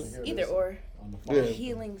you want to put it? Either or. Yeah.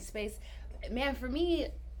 Healing space. Man, for me,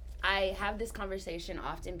 I have this conversation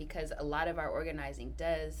often because a lot of our organizing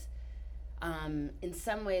does, in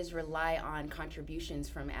some ways, rely on contributions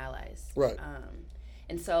from allies. Right.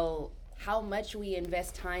 And so how much we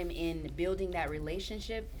invest time in building that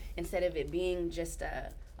relationship instead of it being just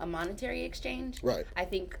a monetary exchange. Right. I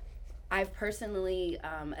think I've personally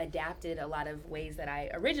adapted a lot of ways that I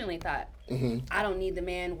originally thought, I don't need the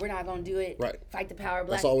man, we're not going to do it, Right. fight the power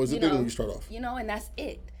black. That's always the thing when you start off. You know, and that's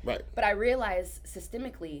it. Right. But I realize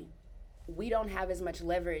systemically, we don't have as much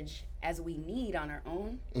leverage as we need on our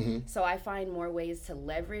own. So I find more ways to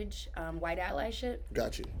leverage white allyship.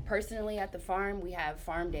 Got you. Personally, at the farm, we have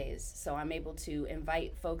farm days. So I'm able to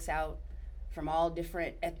invite folks out from all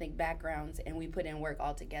different ethnic backgrounds, and we put in work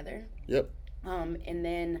all together. Yep. And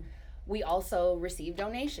then we also receive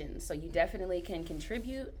donations, so you definitely can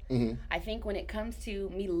contribute. I think when it comes to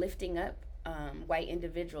me lifting up white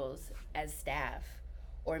individuals as staff,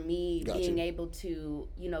 or me being able to,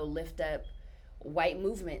 you know, lift up white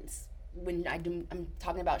movements, when I'm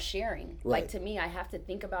talking about sharing. Right. Like, to me, I have to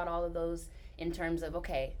think about all of those in terms of,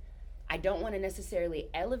 okay, I don't want to necessarily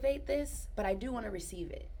elevate this, but I do want to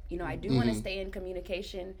receive it. You know, I do want to stay in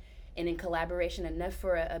communication and in collaboration enough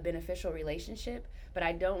for a beneficial relationship, but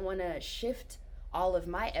I don't want to shift all of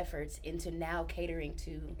my efforts into now catering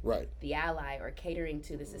to the ally or catering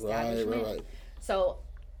to this establishment. Right. So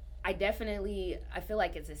I feel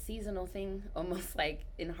like it's a seasonal thing, almost like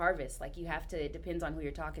in harvest. Like, you have to, it depends on who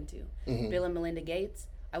you're talking to. Bill and Melinda Gates,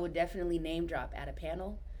 I would definitely name drop at a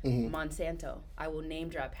panel. Monsanto, I will name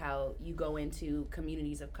drop how you go into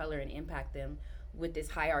communities of color and impact them with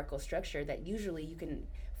this hierarchical structure that usually you can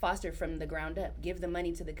foster from the ground up. Give the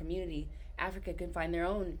money to the community. Africa can find their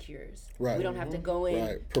own cures. Right. We don't have to go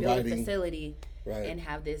in, build a facility, Right. and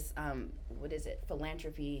have this,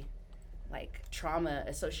 philanthropy, like trauma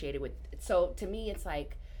associated with it. So to me, it's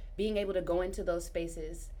like being able to go into those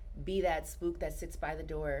spaces, be that spook that sits by the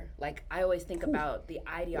door. Like, I always think about the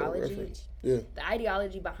ideology, the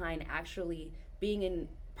ideology behind actually being in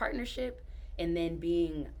partnership and then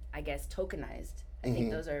being, I guess, tokenized. I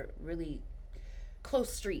think those are really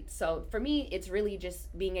close streets. So for me, it's really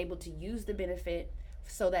just being able to use the benefit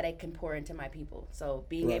so that I can pour into my people. So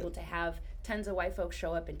being able to have tons of white folks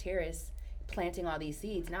show up in Terrace planting all these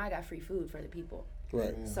seeds. Now I got free food for the people.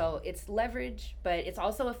 Right. Yeah. So it's leverage, but it's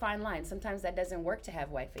also a fine line. Sometimes that doesn't work to have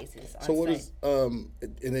white faces on So what site. is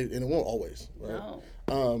and it won't always, right?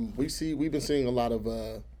 No. We've been seeing a lot of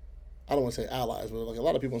I don't want to say allies, but like a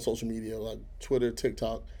lot of people on social media, like Twitter,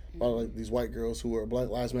 TikTok, a lot of like these white girls who are Black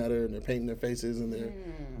Lives Matter and they're painting their faces and they're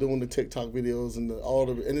doing the TikTok videos and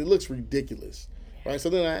and it looks ridiculous, right? So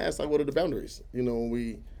then I asked, like, what are the boundaries? You know, when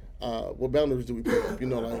we what boundaries do we put up? You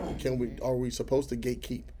know, like are we supposed to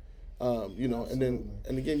gatekeep? You know, and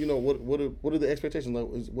again, you know, what are the expectations? Like,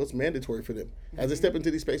 what's mandatory for them as they step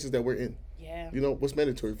into these spaces that we're in? Yeah. You know, what's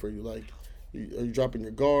mandatory for you? Like, are you dropping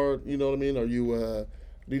your guard? You know what I mean? Are you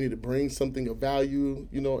do you need to bring something of value?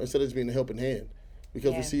 You know, instead of just being a helping hand,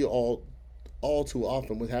 because we see all too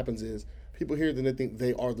often what happens is people hear that they think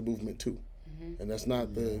they are the movement too, and that's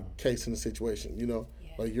not the case in the situation. You know,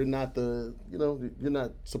 like you're not you're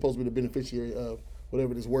not supposed to be the beneficiary of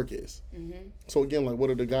whatever this work is. So again, like, what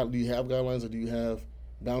are the do you have guidelines or do you have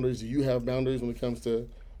boundaries? Do you have boundaries when it comes to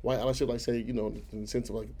white allyship? Like, say, you know, in the sense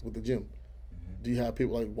of like with the gym, do you have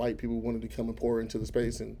people like white people wanting to come and pour into the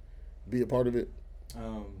space and be a part of it?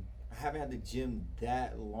 I haven't had the gym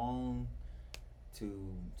that long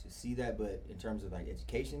to see that, but in terms of like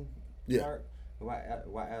education part,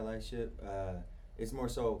 white allyship, it's more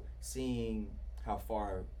so seeing how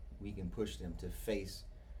far we can push them to face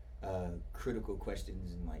critical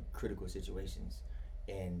questions and like critical situations,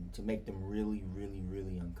 and to make them really, really,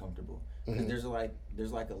 really uncomfortable. Because there's like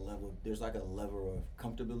a level of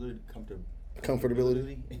comfortability,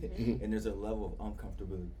 and there's a level of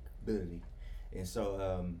uncomfortability, and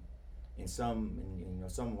so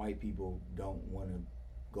some white people don't want to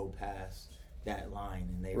go past that line,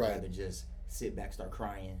 and they rather just sit back, start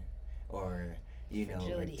crying, or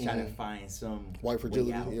try to find some white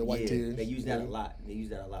fragility, white tears. They use that a lot.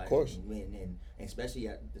 Of course. And especially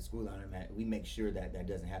at the school I'm at, we make sure that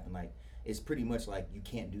doesn't happen. Like, it's pretty much like you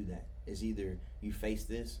can't do that. It's either you face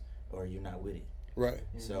this or you're not with it. Right.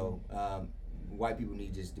 So white people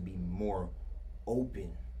need just to be more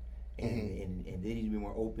open, and they need to be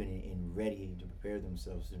more open and ready to prepare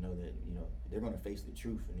themselves to know that they're going to face the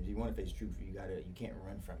truth. And if you want to face truth, you can't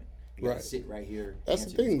run from it. You gotta sit right here. That's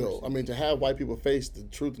the thing, though. I mean, to have white people face the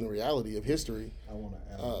truth and the reality of history. I want to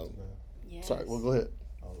add to that. Yes. Sorry, well, go ahead.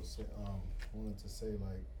 Wanted to say,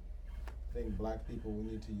 like, I think black people, we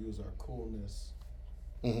need to use our coolness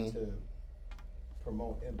to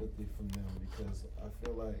promote empathy from them, because I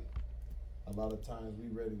feel like a lot of times we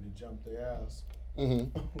ready to jump their ass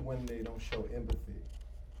when they don't show empathy.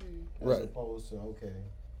 As opposed to, okay,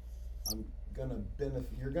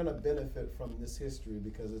 you're gonna benefit from this history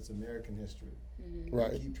because it's American history.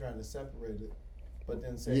 Right. You keep trying to separate it, but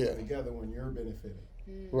then say it together when you're benefiting.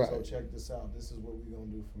 Right. So check this out. This is what we're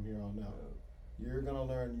gonna do from here on out. You're gonna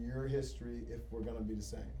learn your history if we're gonna be the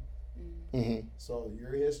same. So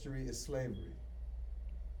your history is slavery.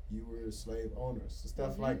 You were slave owners,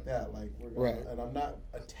 stuff like that. Like, we're gonna, and I'm not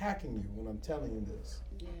attacking you when I'm telling you this.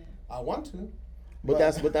 Yeah. I want to. But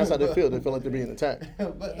that's how they feel. They feel like they're being attacked.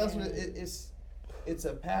 But that's what it's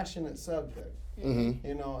a passionate subject,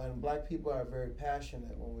 and black people are very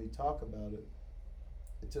passionate when we talk about it,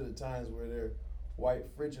 to the times where their white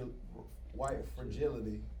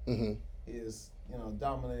fragility is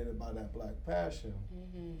dominated by that black passion.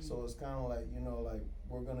 So it's kind of like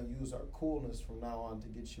we're gonna use our coolness from now on to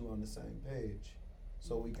get you on the same page,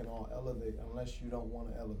 so we can all elevate. Unless you don't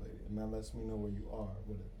want to elevate it, and that lets me know where you are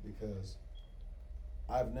with it, because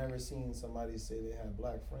I've never seen somebody say they have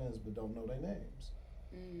black friends but don't know their names.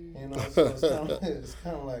 So it's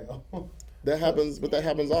kind of like, that happens, but that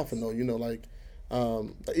happens often though. Like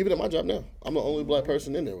even at my job now, I'm the only black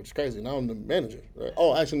person in there, which is crazy. Now I'm the manager. Right?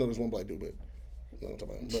 Oh, actually, no, there's one black dude, but no, I'm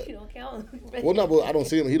talking about. But, you don't count. Well, no, but I don't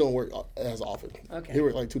see him. He don't work as often. Okay. He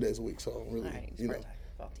works like 2 days a week, so really,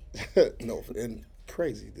 Right, no, and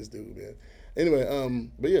crazy, this dude, man. Anyway,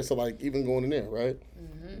 but yeah, so like even going in there, right?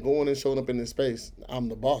 Going and showing up in this space, I'm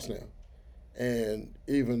the boss now. And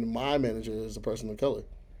even my manager is a person of color.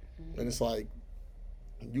 And it's like,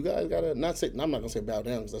 you guys gotta I'm not gonna say bow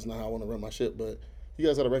down, because that's not how I want to run my ship, but you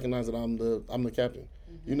guys gotta recognize that I'm the captain.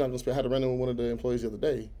 You're not gonna I had to run in with one of the employees the other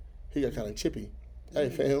day. He got kind of chippy. Hey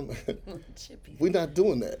fam, we're not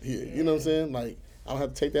doing that here. You know what I'm saying? Like, I don't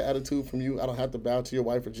have to take that attitude from you. I don't have to bow to your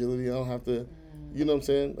white fragility. I don't have to, you know what I'm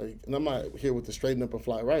saying? Like, and I'm not here with the straighten up and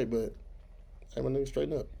fly right, but hey, my nigga,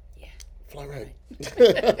 straighten up. Yeah. Fly right.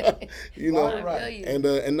 Right.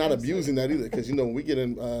 And not abusing that either, because when we get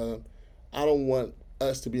in, I don't want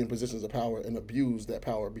us to be in positions of power and abuse that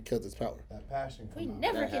power because it's power. That passion. We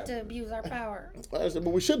never get to abuse our power. But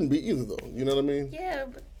we shouldn't be either, though. You know what I mean? Yeah,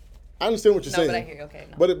 but I understand what you're saying. But I hear you. Okay.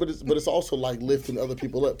 No. But it's also like lifting other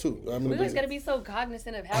people up too. I mean, we always gotta be so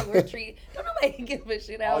cognizant of how we're treated. Don't nobody give a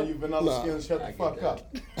shit out. All you vanilla skins, shut the fuck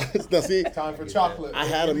up. Now see, time for chocolate. I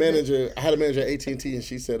had a manager at AT&T, and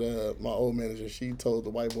she said, my old manager, she told the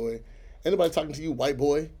white boy, "Anybody talking to you, white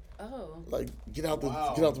boy? Oh. Like get out the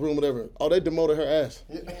room, whatever." Oh, they demoted her ass.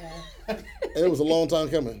 Yeah. And it was a long time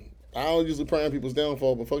coming. I don't usually pray on people's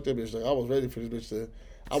downfall, but fuck that bitch. Like I was ready for this bitch to.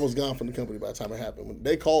 I was gone from the company by the time it happened. When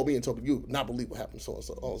they called me and told me, "You not believe what happened," so and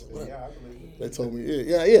so. I was like, yeah, I believe it. They told me,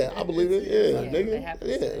 yeah, I believe it. Yeah, nigga.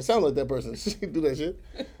 Yeah, it sounds like that person. She do that shit.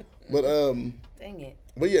 But dang it.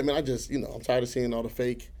 But yeah, man, I just I'm tired of seeing all the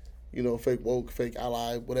fake, fake woke, fake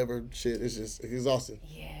ally, whatever shit. It's just exhausting.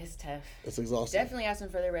 Yeah, it's tough. It's exhausting. Definitely ask them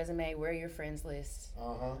for their resume. Where are your friends list?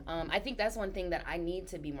 I think that's one thing that I need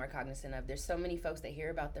to be more cognizant of. There's so many folks that hear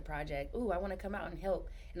about the project. Ooh, I want to come out and help,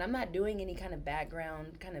 and I'm not doing any kind of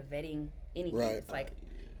background, kind of vetting anything. Right. It's like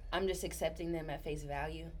I'm just accepting them at face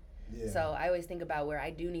value. Yeah. So I always think about where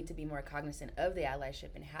I do need to be more cognizant of the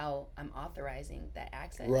allyship and how I'm authorizing that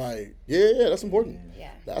access. Right. Yeah, that's important.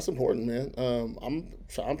 Yeah. That's important, man. I'm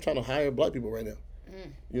trying to hire black people right now.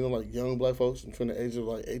 Like young black folks from the age of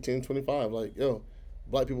like 18, 25. Like, yo,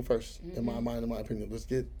 black people first, in my mind, in my opinion. Let's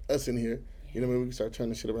get us in here. You know what I mean? We can start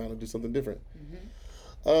turning shit around and do something different.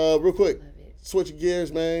 Real quick, switching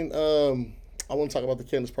gears, man. I want to talk about the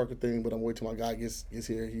Candace Parker thing, but I'm waiting till my guy gets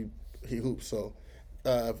here. He hoops, so.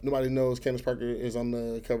 If nobody knows, Candace Parker is on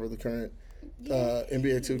the cover of the current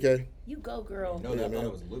NBA 2K. You go, girl. No, I thought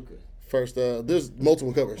it was Luka. First, there's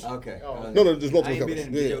multiple covers. Okay. No, there's multiple covers.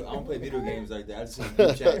 I don't play video games like that. I just seen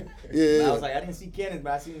the chat. Yeah. I was like, I didn't see Candace,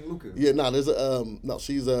 but I seen Luka. Yeah, there's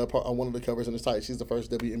she's on one of the covers in the site. She's the first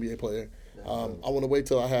WNBA player. I want to wait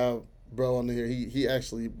till I have bro on here. He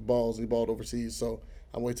actually balls. He balled overseas, so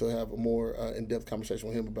I'm waiting to have a more in-depth conversation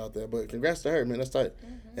with him about that. But congrats to her, man. That's tight.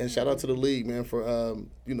 And shout out to the league, man, for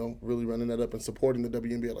really running that up and supporting the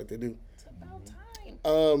WNBA like they do. It's about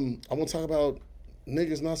time. I want to talk about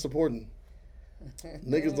niggas not supporting.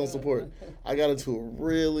 Niggas don't support. I got into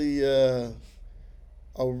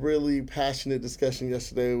a really passionate discussion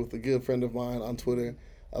yesterday with a good friend of mine on Twitter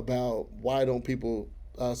about why don't people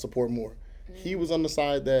support more. He was on the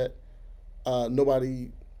side that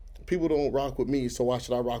people don't rock with me, so why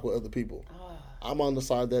should I rock with other people? I'm on the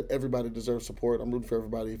side that everybody deserves support. I'm rooting for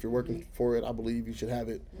everybody. If you're working for it, I believe you should have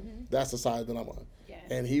it. That's the side that I'm on. Yeah.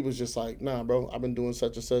 And he was just like, nah, bro, I've been doing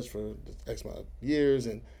such and such for X amount of years,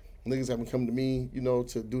 and niggas haven't come to me,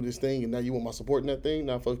 to do this thing, and now you want my support in that thing?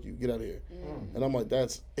 Nah, fuck you. Get out of here. And I'm like,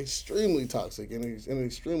 that's extremely toxic and an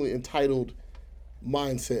extremely entitled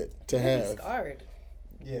mindset to have. Scarred.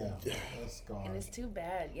 Yeah, that's scarred. And it's too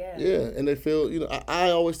bad, yeah. Yeah, and they feel, I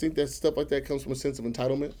always think that stuff like that comes from a sense of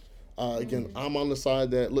entitlement. Again, I'm on the side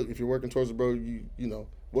that, look, if you're working towards it, bro,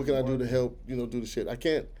 what can I do to help, do the shit? I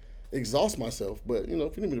can't exhaust myself, but, if you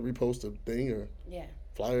need me to repost a thing or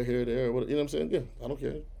flyer here or there or what, you know what I'm saying? Yeah, I don't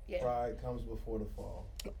care. Yeah. Pride comes before the fall.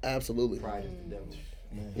 Absolutely. Pride is the devil.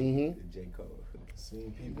 Man. J. Cole.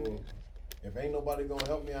 Seeing people, if ain't nobody gonna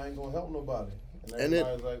help me, I ain't gonna help nobody. And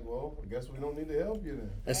everybody's like, well, I guess we don't need to help you then.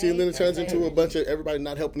 And see, and then it turns into a bunch of everybody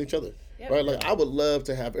not helping each other. Yep. Right? Like, I would love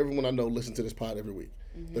to have everyone I know listen to this pod every week.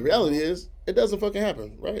 The reality is, it doesn't fucking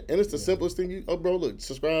happen, right? And it's the simplest thing. Bro, look,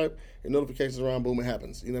 subscribe, your notifications around, boom, it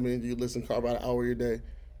happens. You know what I mean? You listen, carve out an hour of your day.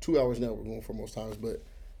 2 hours now we're going for most times, but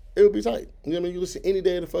it would be tight. You know what I mean? You listen any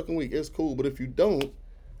day of the fucking week. It's cool. But if you don't,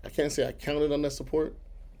 I can't say I counted on that support.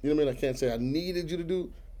 You know what I mean? I can't say I needed you to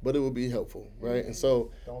do, but it would be helpful, right? And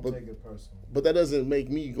so, Don't take it personal. But that doesn't make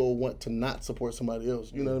me go want to not support somebody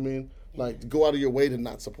else. You know what I mean? Like, go out of your way to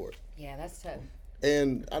not support. Yeah, that's tough.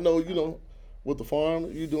 And I know, with the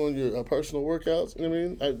farm, you doing your personal workouts. You know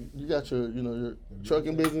what I mean? You got your, your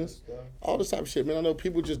trucking business, all this type of shit, man. I know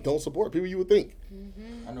people just don't support people you would think.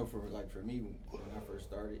 I know for me, when I first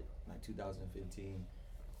started, like 2015,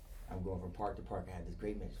 I'm going from park to park. I had this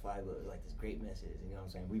great message, this great message. You know what I'm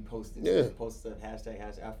saying? We posted stuff, hashtag.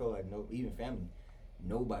 I felt like even family,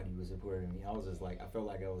 nobody was supporting me. I was just like, I felt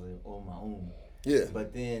like I was on my own. Yeah.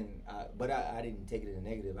 But then, I didn't take it as a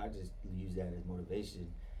negative. I just used that as motivation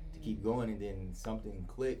to keep going. And then something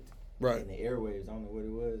clicked in the airwaves. I don't know what it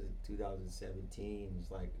was. 2017. It's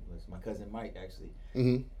like it was my cousin Mike actually.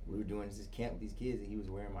 We were doing this camp with these kids, and he was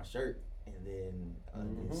wearing my shirt. And then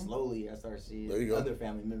slowly I started seeing other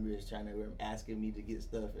family members asking me to get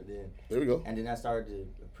stuff, and then there we go. And then I started to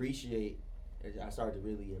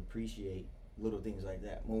really appreciate little things like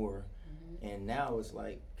that more. And now it's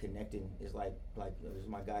like connecting. It's like there's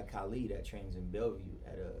my guy Khalid that trains in Bellevue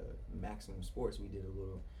at Maximum Sports. We did a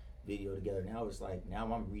little video together. Now it's like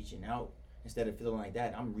I'm reaching out instead of feeling like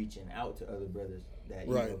that, I'm reaching out to other brothers that,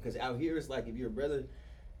 you Right. know, because out here it's like if you're a brother,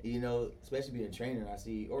 you know, especially being a trainer, I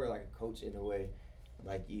see, or like a coach in a way,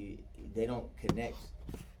 like they don't connect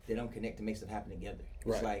to make stuff happen together.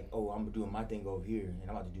 Right. It's like, oh, I'm doing my thing over here, and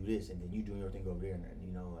I'm about to do this, and then you doing your thing over there, and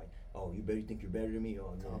you know, like, oh, you think you're better than me,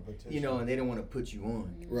 or Competition. you know, and they don't want to put you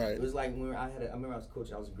on. Right. It was like when I remember I was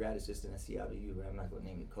coaching. I was a grad assistant at Seattle U, but I'm not gonna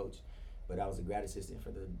name the coach, but I was a grad assistant for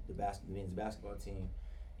the men's basketball team,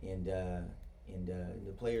 and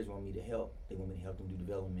the players want me to help. They want me to help them do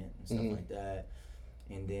development and stuff like that.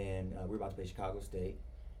 And then we're about to play Chicago State,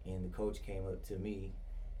 and the coach came up to me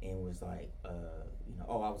and was like, you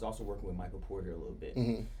know, I was also working with Michael Porter a little bit,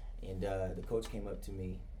 and the coach came up to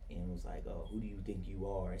me and was like, oh, who do you think you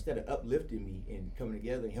are? Instead of uplifting me and coming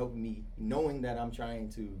together and helping me, knowing that I'm trying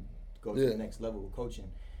to go to the next level of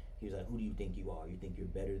coaching, he was like, who do you think you are? You think you're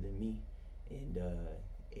better than me? And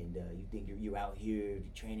you think you're out here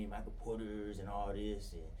training Michael Porters and all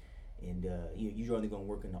this, and you're only gonna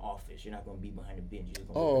work in the office. You're not gonna be behind the bench. You're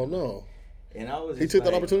just gonna no. And I was. He took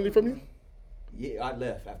that opportunity from you? Yeah, I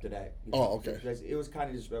left after that. Oh, okay. It was kind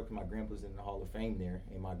of disruptive. My grandpa's in the Hall of Fame there,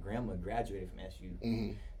 and my grandma graduated from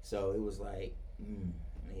SU. So it was like,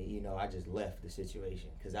 you know, I just left the situation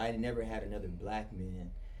because I never had another black man.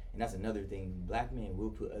 And that's another thing. Black men will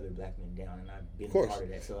put other black men down, and I've been a part of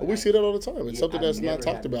that. So we see that all the time. It's something that's not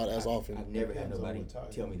talked about as often. I've never had nobody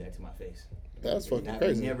tell me that to my face. That's fucking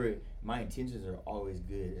crazy. My intentions are always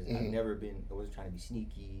good. I wasn't trying to be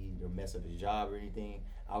sneaky or mess up his job or anything.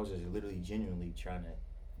 I was just literally genuinely trying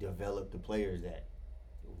to develop the players that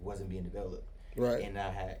wasn't being developed. Right. And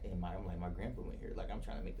I'm like, my grandpa went here. Like, I'm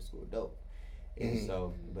trying to make the school dope. And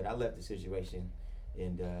so, but I left the situation.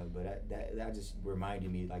 And but that just reminded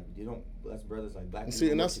me, like, us brothers, like black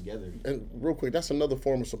people work together. And real quick, that's another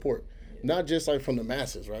form of support, not just like from the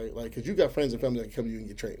masses, right? Like, because you got friends and family that can come to you and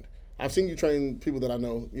get trained. I've seen you train people that I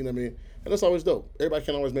know, you know what I mean, and that's always dope. Everybody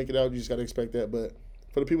can't always make it out. You just got to expect that. But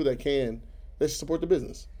for the people that can, they should support the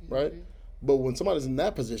business, right? But when somebody's in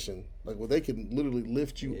that position, like, where they can literally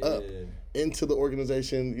lift you up into the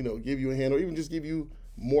organization, you know, give you a hand, or even just give you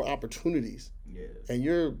more opportunities, and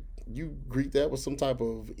you greet that with some type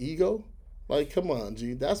of ego, like, come on,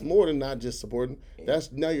 G. That's more than not just supporting.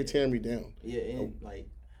 That's now you're tearing me down. Yeah, and like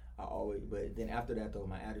I always, but then after that though,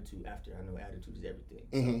 my attitude. After I know attitude is everything.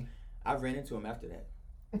 So I've ran into him after that,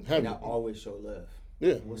 and I always show love.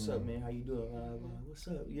 Yeah. What's up, man? How you doing? What's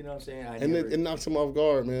up? You know what I'm saying? It knocks them off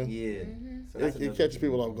guard, man. Yeah. So it catches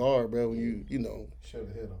people off guard, bro. When you know. Should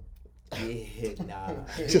have hit him. Yeah, nah.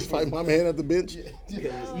 Just fight my man at the bench.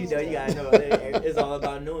 Because you gotta know it's all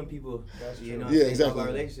about knowing people. You know, exactly. It's all about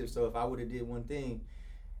relationships. So if I would have did one thing,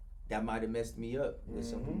 that might have messed me up with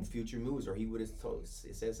some future moves, or he would have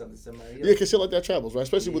said something to somebody else. Yeah, because shit like that travels, right?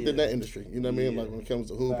 Especially within that industry. You know what I mean? Like when it comes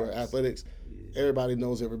to hoop or athletics, everybody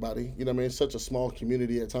knows everybody. You know what I mean? It's such a small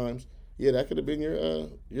community at times. Yeah, that could have been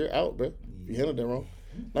your out, bro. If you handled that wrong.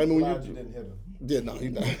 I mean, you didn't hit him. Yeah, no, you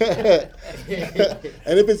not.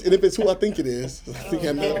 And if it's who I think it is, if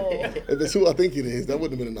it's who I think it is, that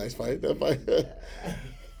wouldn't have been a nice fight. That fight.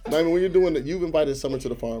 I mean, when you're doing that, you've invited Summer to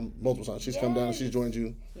the farm multiple times. She's come down, she's joined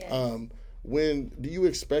you. Yes. When do you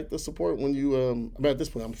expect the support? When you, I mean, at this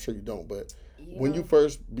point, I'm sure you don't, but when you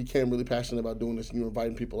first became really passionate about doing this and you were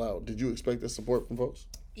inviting people out, did you expect the support from folks?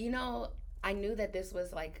 You know, I knew that this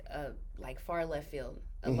was like far left field.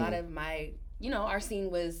 A lot of my, our scene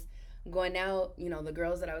was going out. You know, the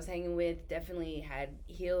girls that I was hanging with definitely had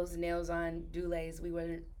heels, nails on, dulays. We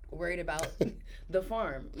weren't worried about the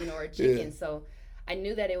farm, or chicken. Yeah. So I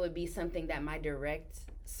knew that it would be something that my direct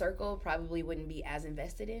circle probably wouldn't be as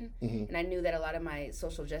invested in. And I knew that a lot of my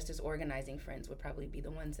social justice organizing friends would probably be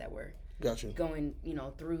the ones that were going,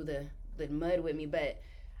 through the mud with me. But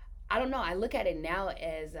I don't know. I look at it now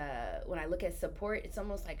as when I look at support, it's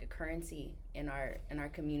almost like a currency in our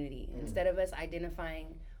community. Instead of us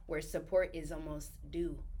identifying where support is almost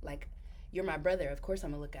due, like, you're my brother, of course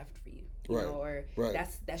I'm gonna look after you, or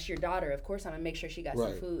that's your daughter, of course I'm gonna make sure she got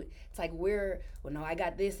some food. It's like no, I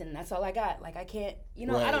got this and that's all I got. Like, I can't,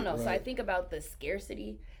 I don't know. So I think about the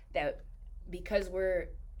scarcity that, because we're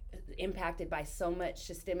impacted by so much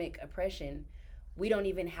systemic oppression, we don't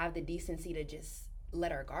even have the decency to just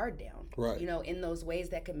let our guard down, in those ways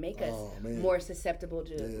that could make us more susceptible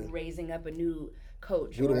to raising up a new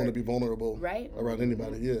coach. We don't want to be vulnerable around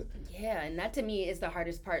anybody. Yeah, and that to me is the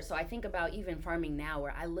hardest part. So I think about even farming now,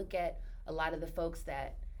 where I look at a lot of the folks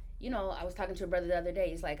that, I was talking to a brother the other day.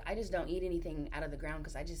 He's like, I just don't eat anything out of the ground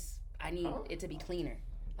because I need it to be cleaner.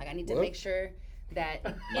 Like, I need to make sure that.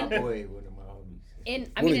 My boy, one of my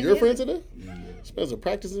homies. One of your friends today? Yeah. Spencer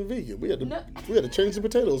practicing vegan. We had to change the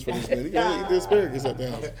potatoes for this man. He gotta eat the asparagus at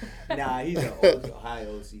the house. Nah, he's a high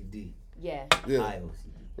OCD. Yeah. High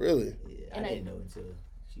OCD. Really? Yeah, I didn't know until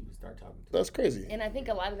she would start talking to That's crazy. And I think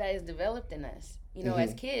a lot of that is developed in us. You know,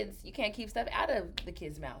 as kids, you can't keep stuff out of the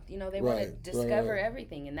kid's mouth. You know, they want to discover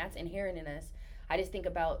everything, and that's inherent in us. I just think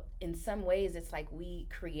about, in some ways, it's like we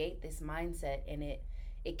create this mindset, and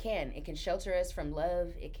it can shelter us from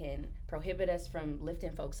love. It can prohibit us from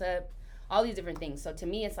lifting folks up, all these different things. So to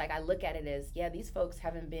me, it's like I look at it as, these folks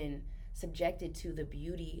haven't been subjected to the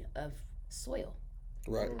beauty of soil.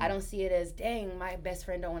 Right. I don't see it as, dang, my best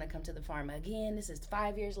friend don't want to come to the farm again. This is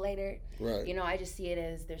 5 years later. Right. You know, I just see it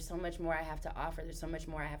as there's so much more I have to offer. There's so much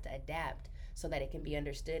more I have to adapt so that it can be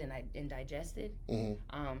understood and digested.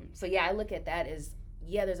 So I look at that as,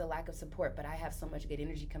 there's a lack of support, but I have so much good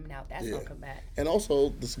energy coming out. That's gonna come back. And also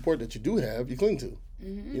the support that you do have, you cling to.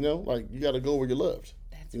 You know, like you got to go where you're loved.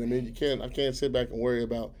 That's you know what I mean? I can't sit back and worry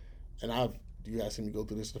about. And you guys seen me go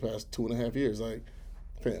through this the past 2.5 years. Like,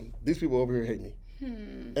 fam, these people over here hate me.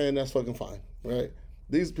 And that's fucking fine, right?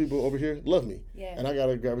 These people over here love me. Yeah. And I got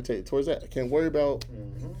to gravitate towards that. I can't worry about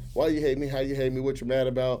why you hate me, how you hate me, what you're mad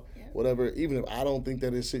about, whatever. Even if I don't think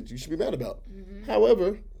that is shit you should be mad about.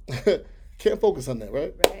 However, can't focus on that,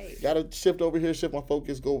 right? Right. Got to shift over here, shift my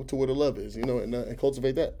focus, go to where the love is, you know, and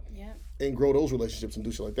cultivate that. Yeah. And grow those relationships and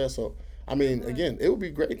do shit like that. So, I mean, again, it would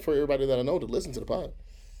be great for everybody that I know to listen to the pod.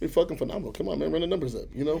 It'd be fucking phenomenal. Come on, man, run the numbers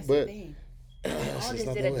up, you know? That's but the thing. it's All just just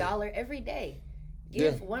not did that way. $1 every day.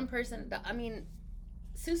 Give one person. I mean,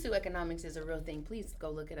 socioeconomics is a real thing. Please go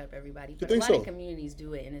look it up, everybody. But a lot of communities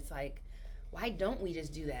do it, and it's like, why don't we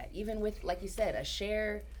just do that? Even with, like you said, a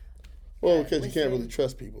share. Well, because you can't really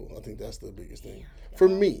trust people. I think that's the biggest thing. For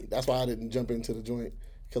me, that's why I didn't jump into the joint.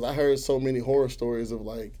 Because I heard so many horror stories of,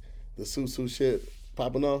 like, the Susu shit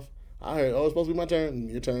popping off. I heard, it's supposed to be my turn, and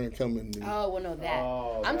your turn coming. Oh, well, no,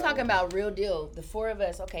 that. I'm talking about real deal. The four of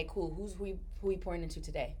us, okay, cool. Who we pouring into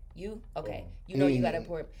today? You? Okay. You know you got to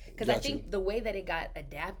pour. Because I think the way that it got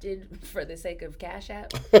adapted for the sake of Cash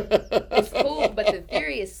App, it's cool, but the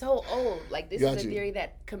theory is so old. Like, this is a theory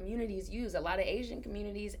that communities use. A lot of Asian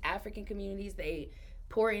communities, African communities, they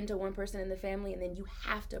pour into one person in the family, and then you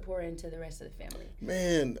have to pour into the rest of the family.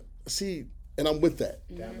 Man, see, and I'm with that.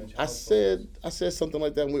 I said something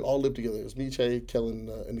like that when we all lived together. It was me, Che, Kellen,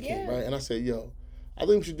 and the kid, right? And I said, I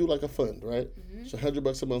think we should do like a fund, right? It's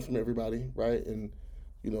 $100 a month from everybody, right? And,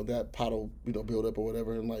 you know, that pot will, build up or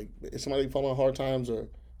whatever. And, like, if somebody fall on hard times or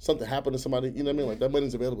something happened to somebody, you know what I mean? Like, that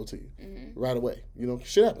money's available to you right away. You know,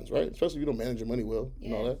 shit happens, right? Especially if you don't manage your money well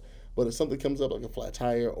and all that. But if something comes up, like a flat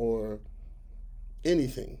tire or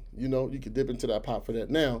anything, you know, you could dip into that pot for that.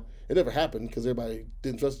 Now, it never happened because everybody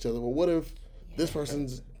didn't trust each other. Well, what if this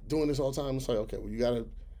person's doing this all the time? It's like, okay, well, you got to,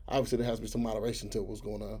 obviously there has to be some moderation to what's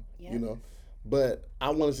going on, you know? But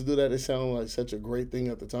I wanted to do that. It sounded like such a great thing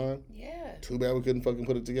at the time. Yeah. Too bad we couldn't fucking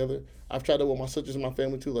put it together. I've tried that with my sisters and my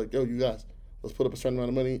family too. Like, you guys, let's put up a certain amount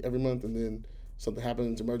of money every month, and then something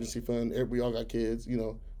happens, emergency fund. We all got kids, you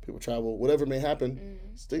know, people travel, whatever may happen.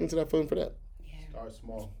 Stick into that fund for that. Yeah. Start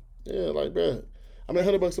small. Yeah, like, bruh. I mean,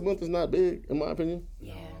 $100 a month is not big, in my opinion.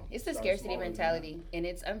 Yeah. It's the scarcity mentality, and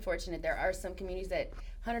it's unfortunate. There are some communities that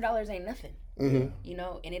 $100 ain't nothing, you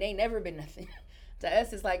know, and it ain't never been nothing. To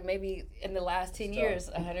us, it's like maybe in the last 10 years,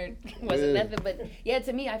 100 wasn't nothing. But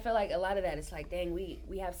to me, I feel like a lot of that, it's like, dang,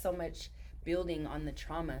 we have so much building on the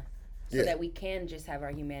trauma so that we can just have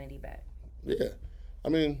our humanity back. Yeah. I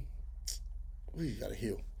mean, we got to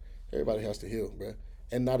heal. Everybody has to heal, bruh,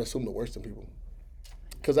 and not assume the worst in people.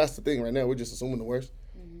 Because that's the thing right now. We're just assuming the worst.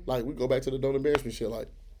 Like, we go back to the don't embarrass me shit. Like,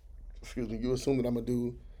 excuse me, you assume that I'm going to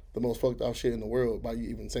do the most fucked up shit in the world by you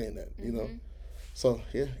even saying that, you know? So,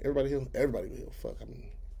 yeah, everybody heal. Everybody will heal. Fuck, I mean,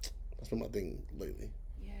 that's been my thing lately.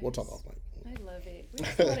 Yes. We'll talk off mic. I love it. We're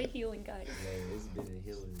just a lot of healing, guys. Yeah, it's been a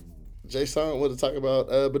healing. Jason wanted to talk about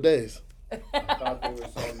bidets. I thought they were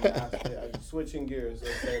so nasty. Switching gears,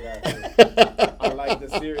 let's say that. I like the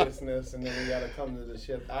seriousness, and then we gotta come to the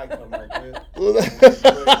shit I come up with.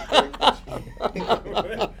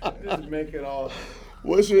 Just make it all.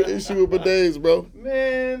 What's your issue with bidets, bro?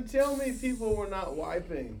 Man, tell me people were not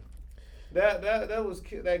wiping.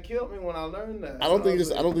 That killed me when I learned that. I don't think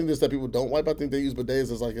it's that people don't wipe. I think they use bidets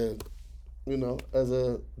as like a, you know, as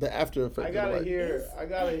the after effect. I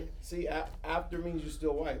gotta see. After means you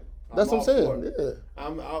still wipe. That's what I'm saying. Yeah.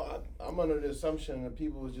 I'm under the assumption that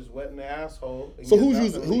people was just wetting their asshole. So who's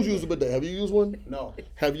used a bidet? Have you used one? No.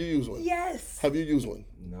 Have you used one? Yes. Have you used one?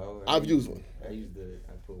 No. I've used one. I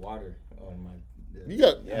put water on my. You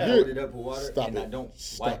got. I hold it up with water, Stop and it. I don't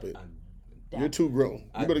Stop wipe. it. You're too grown.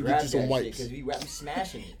 You better get you some wipes. Because I'm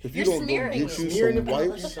smashing it. If you don't go get you some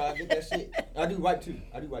wipes. So I get that shit. I do wipe too.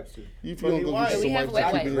 If you don't go get you some wipes,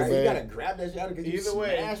 wet You gotta grab that shit out because Either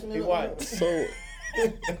way, he wipes. So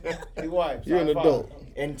He wipes. you're an adult.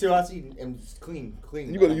 until I see him clean.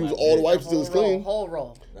 You better use all the wipes until it's clean. Whole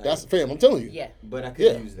roll. That's fam. I'm telling you. Yeah. But I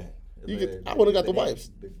could use that. I would have got the wipes.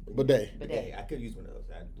 Bidet. I could use one of those.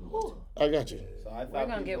 I got you. So I We're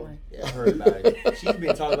gonna get one. Yeah, I heard about it. She's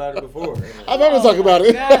been talking about it before. I've heard her talk about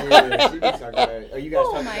it. Yeah, she's been talking about it. Are you guys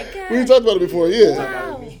Oh talking my about it? god. We talked about it before. Yeah.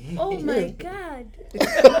 Wow. Oh my god.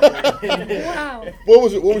 Wow. What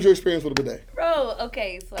was your experience with a bidet? Bro,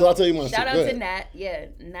 okay, so Can I tell you my shout shit? out Go to ahead. Nat. Yeah,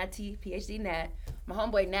 Natty, PhD Nat. My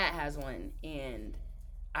homeboy Nat has one, and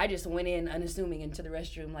I just went in unassuming into the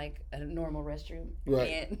restroom like a normal restroom.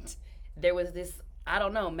 Right. And there was this, I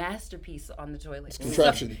don't know, masterpiece on the toilet.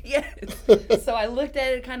 Contraption. So, yeah. So I looked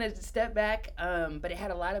at it, kind of stepped back, but it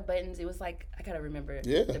had a lot of buttons. It was like, I gotta remember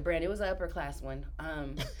the brand. It was an upper class one.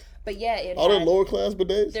 But yeah, it All had, the lower class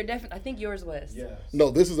bidets? they're definitely, I think yours was. Yes.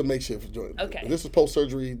 No, this is a makeshift joint. Okay. This is post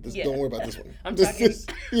surgery. Yeah. Don't worry about this one. I'm This talking- is-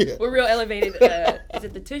 yeah. We're real elevated. Is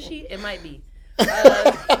it the Tushy? It might be.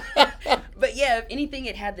 But yeah, if anything,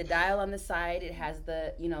 it had the dial on the side. It has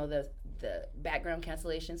the, the background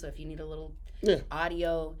cancellation. So if you need a little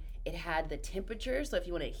audio, it had the temperature. So if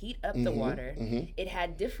you want to heat up the water, it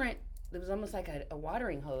had different. It was almost like a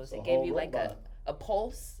watering hose. It gave you like a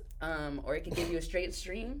pulse, or it could give you a straight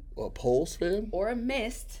stream, A pulse, fam? or a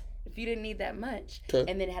mist if you didn't need that much. 'Kay.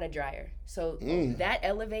 And then it had a dryer. So that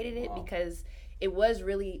elevated it because it was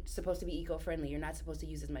really supposed to be eco-friendly. You're not supposed to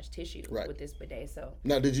use as much tissue with this bidet. So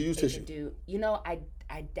Now, did you use it tissue? could do,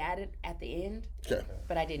 I dadded at the end, Okay.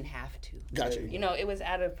 but I didn't have to. Gotcha. It was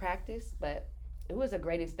out of practice, but it was a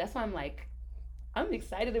great. That's why I'm like, I'm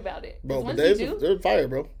excited about it. 'Cause Bro, once bidets, you do, they're fire,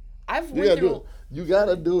 bro. I've You went gotta do through. it. You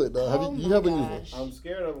gotta do it, though. Oh You my haven't used gosh. them? I'm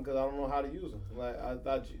scared of them because I don't know how to use them. Like I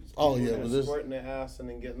thought you. Oh, yeah, you but were this- squirting their ass and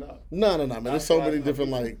then getting up. No, man. There's so many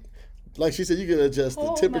different, like she said, you can adjust the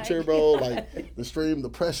Oh temperature, my bro, God. like the stream, the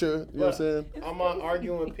pressure. You know what I'm saying? I'm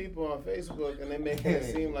arguing with people on Facebook and they making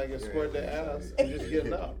it seem like it's squirt their ass and just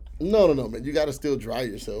getting up. No, man. You gotta still dry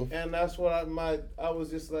yourself. And that's what I was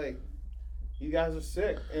just like, you guys are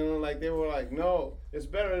sick. And like they were like, no, it's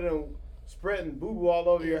better than spreading boo boo all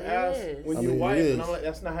over your It ass is. when I you mean, it wipe. is. And I'm like,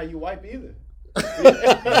 that's not how you wipe either.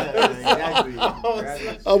 Exactly.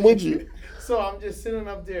 I'm with you. So I'm just sitting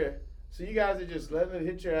up there. So you guys are just letting it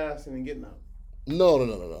hit your ass and then getting up. No. Oh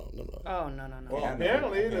no. Well, Yeah,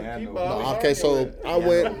 apparently the I know. people I was Okay, arguing so with- I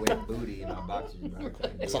went. Wet booty in my boxers, bro.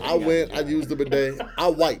 So I went. I used the bidet. I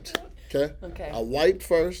wiped. Okay. Okay. I wiped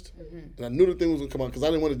first, and I knew the thing was gonna come out because I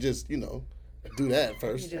didn't want to just do that You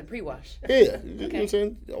first. did a pre-wash. Yeah, you know what I'm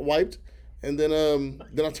saying? I wiped, and then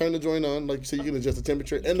I turned the joint on. Like you said, you can adjust the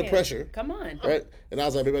temperature and the Yeah. pressure, Come on. right? And I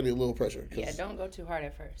was like, maybe I need a little pressure. 'cause- Yeah, don't go too hard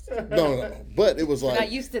at first. No. But it was I'm like,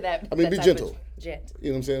 not used to that. I mean, that be type gentle. of Gent. you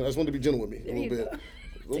know what I'm saying? I just wanted to be gentle with me a There little you bit, go.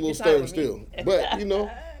 a your little time stir with me. still. But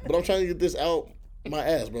but I'm trying to get this out my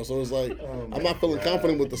ass, bro. So it's like I'm not feeling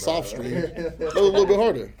confident with the soft stream. That was a little bit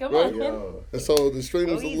harder, Come right? on. Yo. And so the stream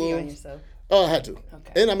Go was a easy little. on yourself. Oh, I had to.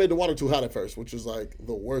 Okay. And I made the water too hot at first, which was like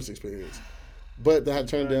the worst experience. But then I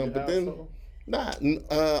turned down. But then,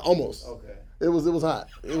 almost. Okay. It was hot.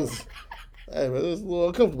 It was. Hey, man, it was a little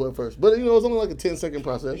uncomfortable at first, but it was only like a 10-second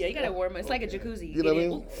process. Yeah, you gotta warm it. It's like a jacuzzi. You know what I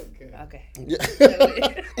mean? Okay. Okay.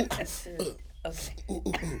 Yeah. Okay.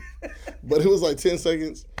 But it was like 10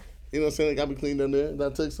 seconds. You know what I'm saying? It got me clean down there. And I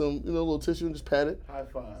took some, a little tissue and just pat it High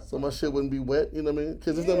five. so my shit wouldn't be wet. You know what I mean?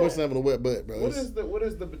 Because there's nothing worse than having a wet butt, bro. What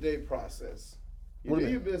is the bidet process? You What do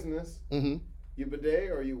do you your business. Mm-hmm. You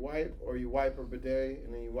bidet or you wipe a bidet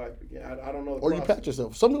and then you wipe again. I don't know. The Or you process. pat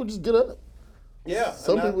yourself. Some people just get up. Yeah.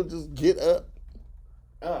 Some people just get up.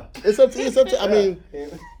 Uh, It's up to. I mean,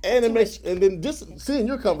 and- and it makes, and then just seeing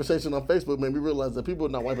your conversation on Facebook made me realize that people are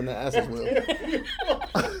not wiping their ass as well.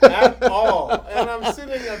 at all. And I'm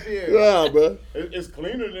sitting up here. Yeah, bro. It's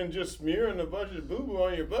cleaner than just smearing a bunch of boo boo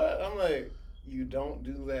on your butt. I'm like, you don't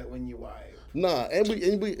do that when you wipe. Nah, and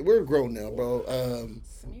we're grown now, bro.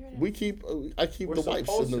 I keep We're the wipes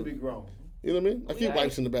supposed in to the. be grown. You know what I mean? I keep are.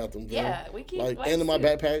 wipes in the bathroom. Bro. Yeah, we keep like wipes and in my too.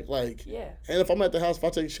 backpack, like. Yeah. And if I'm at the house, if I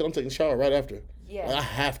take a shit, I'm taking a shower right after. Yeah. Like, I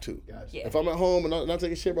have to. Gotcha. Yeah. If I'm at home and I'm not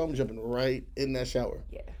taking a shit, bro, I'm jumping right in that shower.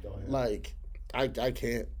 Yeah. Go ahead. Like, I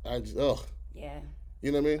can't. I just Yeah.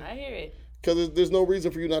 You know what I mean? I hear it. Because there's no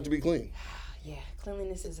reason for you not to be clean. Yeah.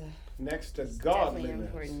 Cleanliness is a Next to definitely godliness.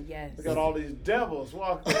 important. Yes. Look at all these devils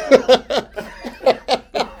walking around.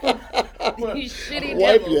 You shitty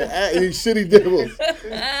Wipe devil. your ass, you shitty devils.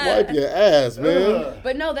 Wipe your ass, man. Ugh.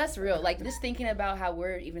 But no, that's real. Like, just thinking about how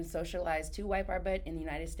we're even socialized to wipe our butt in the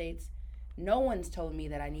United States, no one's told me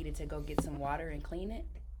that I needed to go get some water and clean it.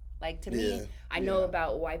 Like, to me, Yeah. I know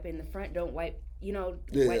about wiping the front. Don't wipe,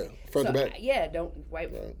 Front to back. Yeah, don't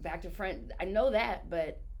wipe back to front. I know that,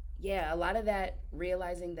 but yeah, a lot of that,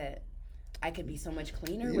 realizing that I could be so much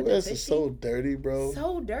cleaner. The with U.S. the is so dirty, bro.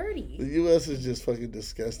 So dirty. The U.S. is just fucking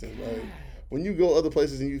disgusting. Like, when you go other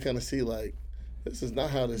places and you kind of see, like, this is not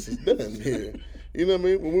how this is done here. You know what I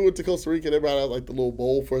mean? When we went to Costa Rica, everybody had like the little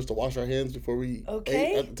bowl for us to wash our hands before we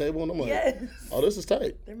ate at the table, and I'm like, oh, this is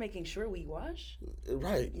tight. They're making sure we wash.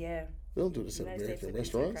 Right. Yeah. We don't do this in United States American is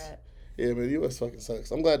a piece of restaurants. crap. Yeah, man, the U.S. fucking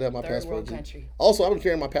sucks. I'm glad to have my Third passport. world G. country. Also, I've been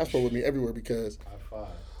carrying my passport with me everywhere because High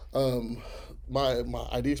five. my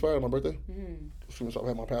ID expired on my birthday. So I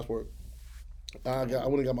had my passport. I went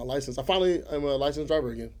and got my license. I finally am a licensed driver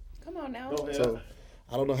again. Come on now. Go ahead. So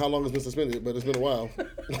I don't know how long it's been suspended, but it's been a while.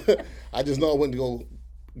 I just know I went to go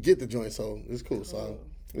get the joint, so it's cool. So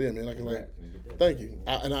yeah, man, I can like, thank you.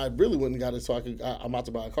 And I really wouldn't got it, so I'm about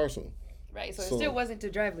to buy a car soon. Right, so it still wasn't to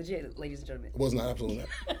drive legit, ladies and gentlemen. It was not, absolutely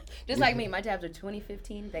not. Just like me, my tabs are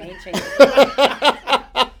 2015. They ain't changed.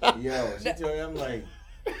 Yo, she told me, I'm like,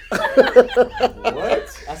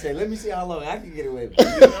 what? I said, let me see how long I can get away with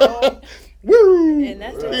it. Woo! And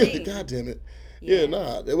that's the thing. God damn it. Yeah,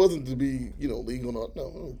 nah, it wasn't to be, legal.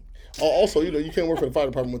 No. Also, you can't work for the fire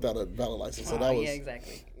department without a valid license. So that was. Yeah,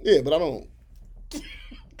 exactly. Yeah, but I don't.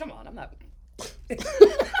 Come on, I'm not.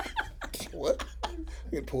 What?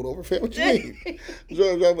 You get pulled over, fam? What you mean?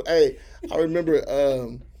 Hey, I remember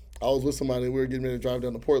I was with somebody and we were getting ready to drive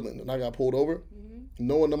down to Portland and I got pulled over.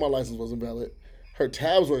 Knowing that my license wasn't valid. Her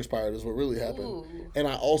tabs were expired is what really happened. Ooh. And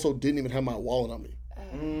I also didn't even have my wallet on me.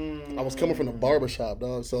 I was coming from the barbershop,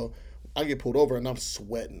 dog. So I get pulled over and I'm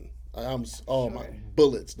sweating. My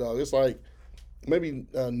bullets, dog. It's like maybe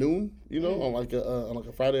noon, on like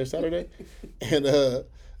a Friday or Saturday. And the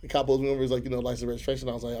cop pulls me over. He's like, license registration.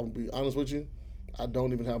 I was like, I'm gonna be honest with you, I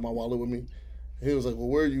don't even have my wallet with me. He was like, well,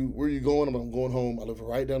 where are you going? I'm going home. I live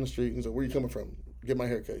right down the street. He's like, where you coming from? Get my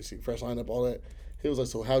haircut. You see, fresh lineup, all that. He was like,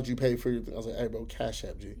 so how'd you pay for your thing? I was like, hey, bro, Cash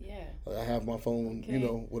App, G. Yeah. Like, I have my phone,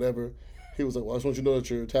 whatever. He was like, well, I just want you to know that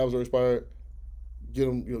your tabs are expired. Get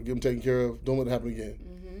them taken care of. Don't let it happen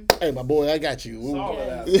again. Hey, my boy, I got you.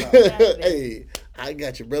 Hey, I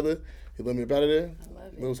got you, brother. He let me up out of there. I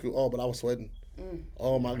love it. Middle school. Oh, but I was sweating.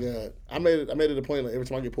 Oh my God. I made it a point, like, every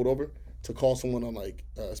time I get pulled over to call someone on like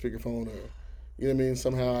a speakerphone or, you know what I mean?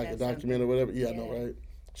 Somehow I could document or whatever. Yeah, I know, right?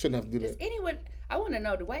 Shouldn't have to do that. Anyone, I want to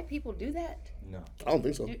know, do white people do that? No. I don't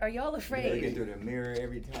think so. Are y'all afraid? Looking through the mirror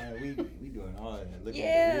every time. We doing all that. Looking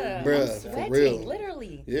Yeah. Bruh, I'm for sweating, real.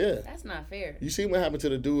 literally. Yeah. That's not fair. You see what happened to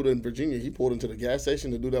the dude in Virginia? He pulled into the gas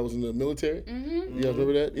station. The dude that was in the military. You guys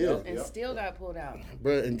remember that? Yeah. And still got pulled out.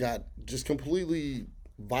 Bruh, and got just completely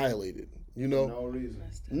violated. No reason.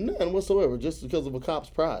 None whatsoever, just because of a cop's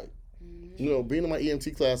pride. Being in my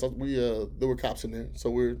EMT class, there were cops in there,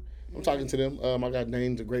 so I'm talking to them. I got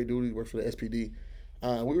named a great dude. He works for the SPD.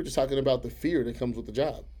 We were just talking about the fear that comes with the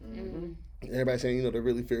job. Everybody saying, they're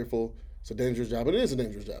really fearful. It's a dangerous job, and it is a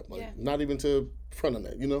dangerous job. Like, not even to front on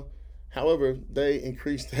that, However, they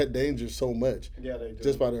increase that danger so much. Yeah, they do.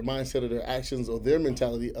 Just by their mindset or their actions or their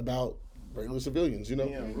mentality about regular civilians, Yeah,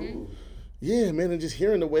 rude. Yeah, man, and just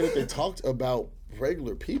hearing the way that they talked about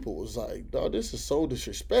regular people was like, dog, this is so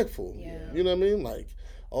disrespectful. Yeah. You know what I mean? Like,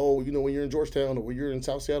 when you're in Georgetown or when you're in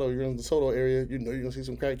South Seattle or you're in the SoDo area, you're going to see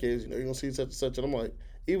some crackheads, you're going to see such and such. And I'm like,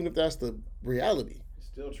 even if that's the reality.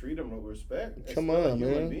 Still treat them with respect. It's Come still a on,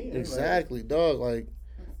 human man. Being, Exactly, dog. Like,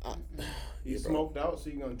 you smoked out, so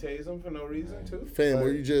you're going to tase them for no reason, too? fam,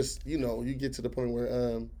 where you just, you get to the point where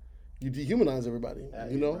you dehumanize everybody,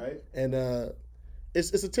 Right. And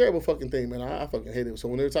it's a terrible fucking thing, man. I fucking hate it. So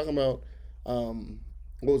when they were talking about,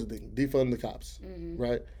 what was the thing? Defund the cops,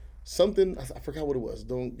 right? Something, I forgot what it was.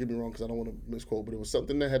 Don't get me wrong because I don't want to misquote, but it was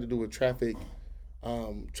something that had to do with traffic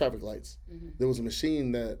lights. There was a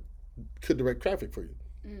machine that could direct traffic for you.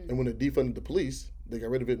 And when they defunded the police, they got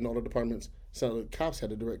rid of it in all the departments. So the cops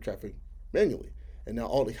had to direct traffic manually. And now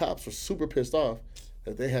all the cops were super pissed off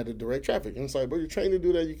that they had to direct traffic. And it's like, bro, you're trained to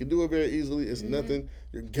do that. You can do it very easily. It's nothing.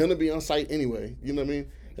 You're going to be on site anyway. You know what I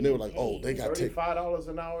mean? And they were like, oh, they got $35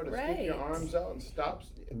 an hour to stick your arms out and stop.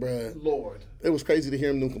 Bruh. Lord. It was crazy to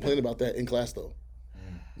hear them complain about that in class, though.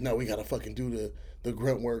 Now we got to fucking do the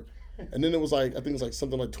grunt work. And then it was like, I think it was like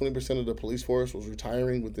something like 20% of the police force was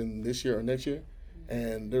retiring within this year or next year.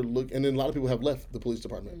 And and then a lot of people have left the police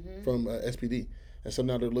department from SPD. And so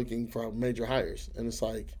now they're looking for major hires. And it's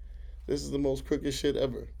like, this is the most crooked shit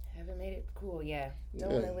ever. Haven't made it cool, yeah.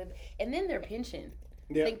 Don't want to live. And then their pension.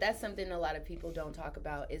 I think that's something a lot of people don't talk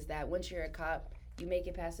about is that once you're a cop, you make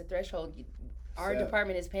it past the threshold. Our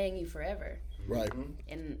department is paying you forever. Right.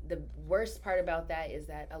 And the worst part about that is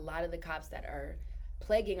that a lot of the cops that are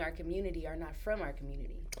plaguing our community are not from our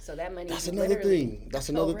community. So that money That's is another literally thing. That's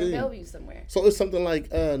another over thing. in Bellevue somewhere. So it's something like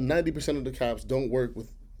 90% of the cops don't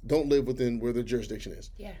live within where their jurisdiction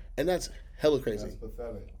is. Yeah. And that's hella crazy. That's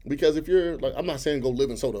pathetic. Because if you're like, I'm not saying go live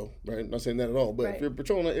in Soto, right? I'm not saying that at all. But Right. if you're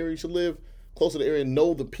patrolling that area, you should live close to the area and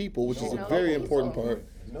know the people, which is a know very the important people. part.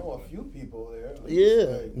 Know a few people there. Yeah,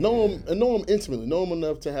 Like, know them intimately. Know them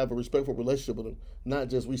enough to have a respectful relationship with them. Not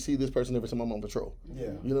just we see this person every time I'm on patrol. Yeah.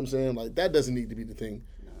 You know what I'm saying? Like that doesn't need to be the thing.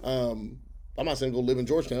 I'm not saying go live in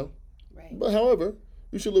Georgetown, Right. but however,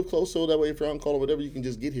 you should live close so that way if you're on call or whatever, you can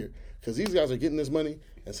just get here. Because these guys are getting this money,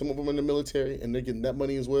 and some of them are in the military, and they're getting that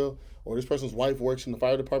money as well. Or this person's wife works in the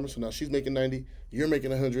fire department, so now she's making 90, you're making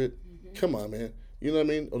 100. Come on, man. You know what I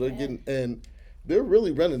mean? Or they're getting and they're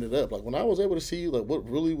really running it up. Like when I was able to see like what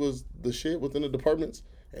really was the shit within the departments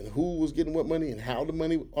and who was getting what money and how the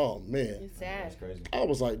money. Oh man, It's sad. That's crazy. I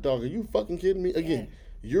was like, dog, are you fucking kidding me? Again,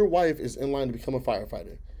 your wife is in line to become a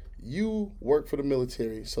firefighter. You work for the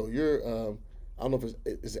military, so you're. I don't know if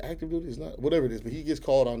it's active duty. It's not whatever it is, but he gets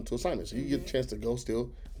called on to assignment, so you get a chance to go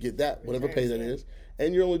still get that whatever pay that is,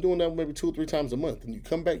 and you're only doing that maybe 2 or 3 times a month, and you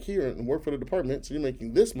come back here and work for the department, so you're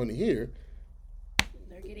making this money here.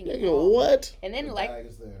 They're getting You it go, all. what? And then The like, bag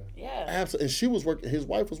is there. yeah. Absolutely. And she was working. His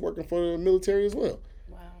wife was working for the military as well.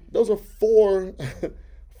 Wow. Those are four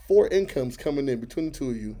incomes coming in between the two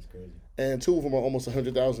of you, That's crazy. and 2 of them are almost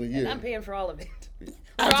 $100,000 a year. And I'm paying for all of it.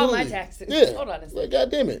 For Absolutely. all my taxes. Yeah. Hold on a Like, second.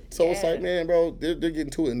 God damn it. So it's Yeah. like, man, bro, they're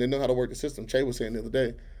getting to it and they know how to work the system. Che was saying the other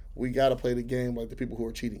day, we got to play the game like the people who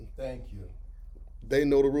are cheating. Thank you. They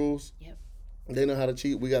know the rules. Yep. They know how to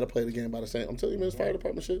cheat. We got to play the game by the same. I'm telling you, man, it's fire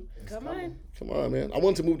department shit. Come on. Come on, man. I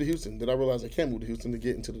wanted to move to Houston. Then I realized I can't move to Houston to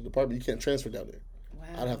get into the department. You can't transfer down there.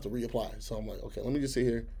 Wow. I'd have to reapply. So I'm like, okay, let me just sit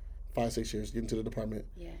here 5-6 years, get into the department,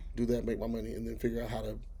 Yeah. do that, make my money, and then figure out how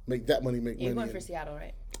to make that money make You're money. going for Seattle,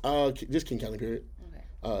 right? Just King County, period.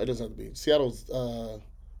 Okay. It doesn't have to be. Seattle's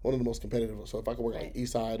one of the most competitive. So if I could work like Right.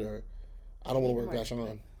 East Side or I don't want to work More.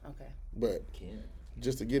 Vashon, Okay. but Can't.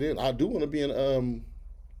 just to get in, I do want to be in.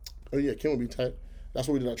 Oh yeah, Ken would be tight. That's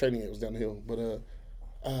where we did our training. It was down the hill. But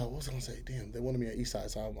what was I gonna say? Damn, they wanted me at East Side,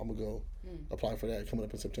 so I'm gonna go apply for that coming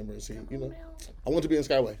up in September and see. You know, I want to be in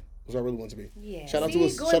Skyway. That's what I really want to be. Yeah. Shout out See,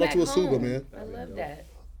 to going shout out back to Asuba, home. man. I love that.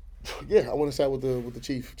 Yeah, I want to side with the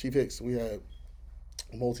Chief Hicks. We had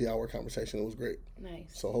a multi-hour conversation. It was great.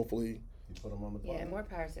 Nice. So hopefully. You put them on the pod. Yeah, more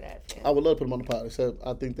power to that. I would love to put him on the pod, except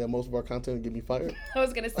I think that most of our content would get me fired. I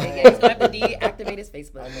was gonna say, yeah, he's gonna have to deactivate his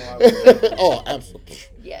Facebook. I know I would. Oh, absolutely.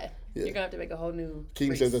 Yeah. Yeah. You're gonna have to make a whole new. King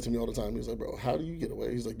freeze. says that to me all the time. He's like, bro, how do you get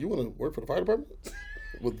away? He's like, you want to work for the fire department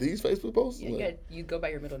with these Facebook posts? Yeah, I'm like, you go by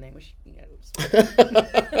your middle name, which you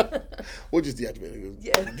we'll just deactivate it.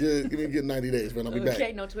 Yeah. Give me 90 days, man. I'll be Okay,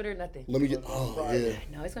 back. no Twitter, nothing. Let me get. Oh yeah,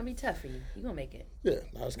 No, it's gonna be tough for you. You gonna make it. yeah.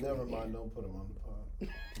 Nah, it's Never cool. mind. Don't put them on the pod.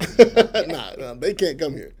 nah, they can't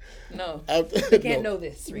come here. No, After, you can't know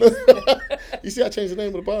this. Reese. You see, I changed the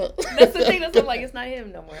name of the pod. That's the thing. That's I'm like, it's not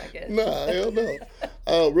him no more. I guess. Nah, hell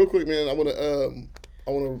no. Real quick, man. I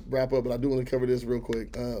wanna wrap up, but I do want to cover this real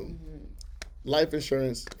quick. Life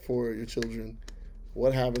insurance for your children.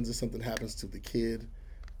 What happens if something happens to the kid?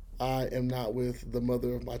 I am not with the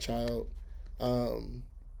mother of my child.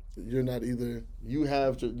 You're not either.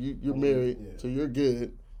 You're married, so you're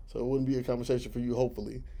good. So it wouldn't be a conversation for you,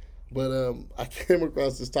 hopefully. But I came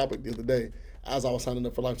across this topic the other day as I was signing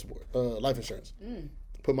up for life insurance.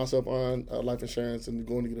 Put myself on life insurance and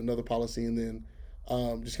going to get another policy, and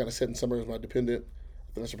then just kind of setting Summer as my dependent.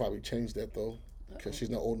 I think I should probably change that though, because she's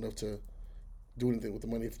not old enough to do anything with the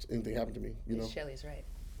money if anything happened to me. You know. Shelly's right.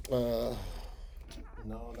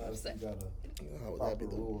 No, that's you gotta How would proper that be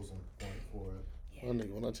the rules and point for it. My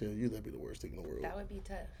nigga, when I tell you that'd be the worst thing in the world. That would be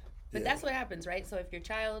tough. But Yeah. that's what happens, right? So if your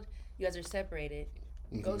child, you guys are separated,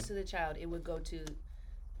 goes to the child, it would go to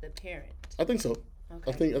the parent. I think so.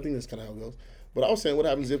 Okay. I think that's kind of how it goes. But I was saying, what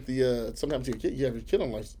happens if the sometimes your kid, you have your kid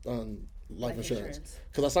on life insurance? insurance.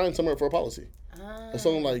 Because I signed somewhere for a policy. Ah, It's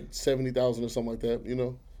something like 70,000 or something like that, you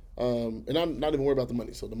know. And I'm not even worried about the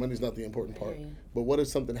money, so the money's not the important part. Right. But what if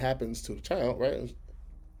something happens to the child, right?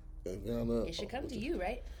 it should come to you,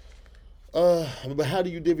 right? But how do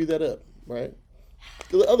you divvy that up, right?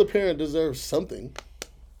 The other parent deserves something.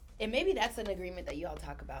 And maybe that's an agreement that you all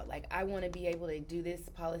talk about. Like, I want to be able to do this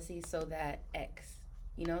policy so that X,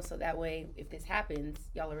 so that way if this happens,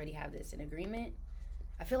 y'all already have this in agreement.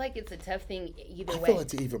 I feel like it's a tough thing either I way. feel like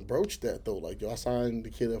to even broach that though, like, yo, I signed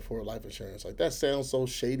the kid up for life insurance. Like, that sounds so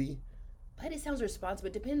shady. But it sounds responsible.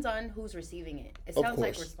 It depends on who's receiving it. It Of sounds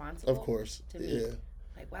like course. responsible. Of course. To me. Yeah.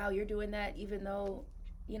 Like, wow, you're doing that even though,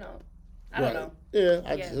 I don't know. Yeah,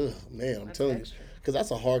 man, I'm That's telling extra. you, because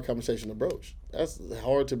that's a hard conversation to broach. That's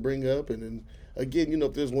hard to bring up, and then again, you know,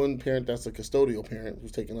 if there's one parent that's a custodial parent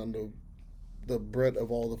who's taking on the brunt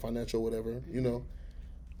of all the financial whatever, you know,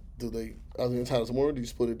 are they entitled to more? Do you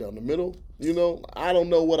split it down the middle? You know, I don't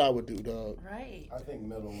know what I would do, dog. Right. I think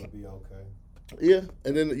middle would be okay. Yeah,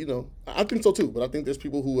 and then you know, I think so too. But I think there's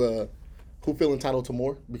people who feel entitled to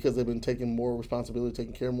more because they've been taking more responsibility,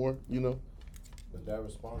 taking care more. You know. But that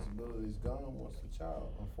responsibility is gone once the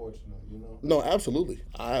child, unfortunately, you know. No, absolutely.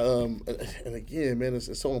 And again, man,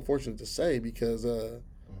 it's so unfortunate to say because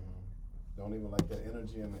Don't even like that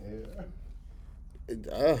energy in the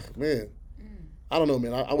air. man, I don't know,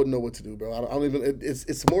 man. I wouldn't know what to do, bro. I don't even.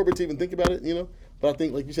 It's morbid to even think about it, you know. But I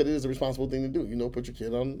think, like you said, it is a responsible thing to do. You know, put your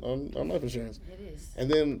kid on life insurance. It is. And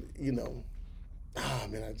then, you know,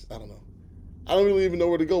 man, I don't know. I don't really even know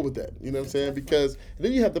where to go with that. You know what I'm saying? Because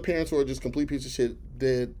then you have the parents who are just complete piece of shit,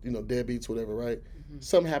 deadbeats, whatever, right?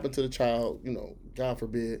 Something happened to the child, you know, God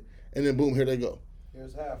forbid, and then boom, here they go.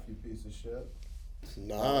 Here's half, you piece of shit.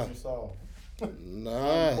 Nah, That's all.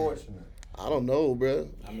 nah. Unfortunate. I don't know, bro.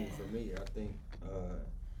 I mean, for me, I think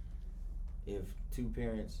if two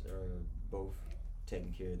parents are both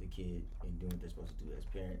taking care of the kid and doing what they're supposed to do as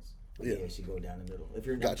parents, it should go down the middle. If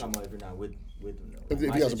you're not talking about if you're not with them, though. If you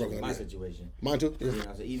guys are broken, my situation. Mine too. Yeah. You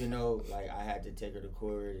know, so even though like I had to take her to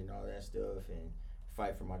court and all that stuff and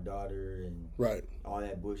fight for my daughter and Right. all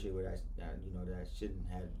that bullshit that I shouldn't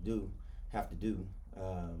have to do.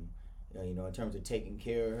 You know, in terms of taking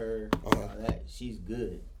care of her, all that, she's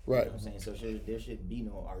good. Right. You know what I'm saying? So there should be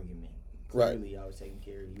no argument. Right. Clearly, I was taking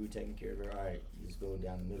care of you, were taking care of her. All right, just go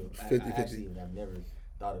down the middle. 50-50. I've never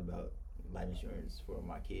thought about life insurance for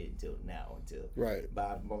my kid until now. Right.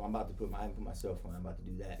 But I'm about to put myself on. I'm about to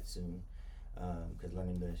do that soon. Because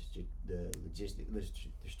learning the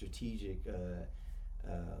strategic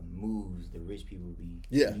moves the rich people be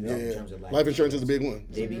in terms of life insurance is a big one.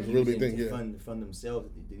 They be It's a using real big thing. to Yeah. fund themselves.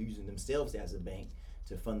 They're using themselves as a bank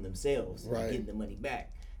to fund themselves Right. and getting the money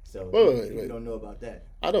back. So Wait. you don't know about that.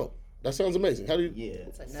 I don't. That sounds amazing. How do you? Yeah,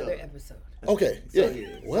 It's another episode. Okay. So,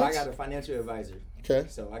 Yeah. So What? I got a financial advisor. Okay.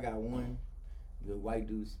 So I got one. The white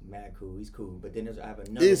dude's mad cool. He's cool. But then I have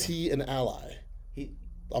another. Is one. he an ally? He.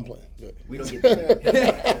 I'm playing. Good. We don't get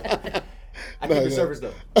that. I keep it service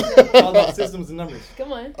though. All about systems and numbers.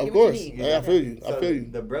 Come on. Of course. Yeah, I feel you. So I feel you.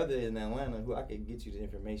 The brother in Atlanta, who I could get you the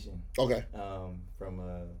information. Okay. From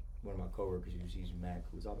one of my coworkers, he's mad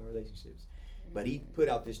cool. It's all about relationships. But he put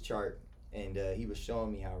out this chart, and he was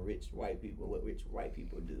showing me how what rich white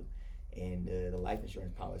people do, and the life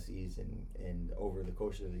insurance policies, and over the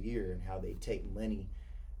course of the year, and how they take money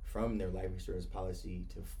from their life insurance policy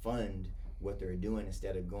to fund what they're doing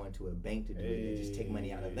instead of going to a bank to do it. They just take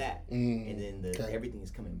money out of that, and then everything is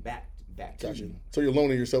coming back to Gotcha. you. So you're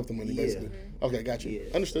loaning yourself the money, Yeah. basically. Okay, got you.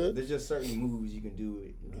 Yeah. Understood. There's just certain moves you can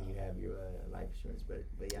do when you have your life insurance, but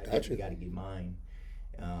yeah, I definitely got to get mine.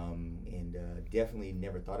 And definitely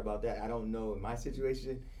never thought about that. I don't know in my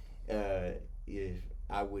situation if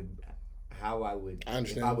I would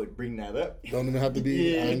bring that up. Don't even have to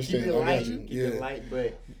be. I understand. Keep it I light, got you. keep it light,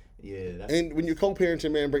 but yeah. That's, And when you're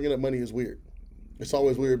co-parenting, man, bringing up money is weird. It's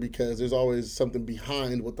always weird because there's always something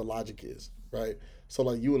behind what the logic is, right? So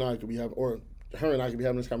like you and I could be having, or her and I could be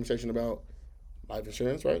having this conversation about life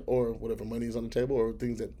insurance, right? Or whatever money is on the table, or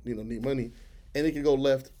things that need money, and it could go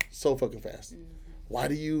left so fucking fast.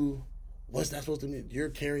 What's that supposed to mean? You're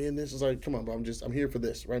carrying this? It's like, come on, bro. I'm here for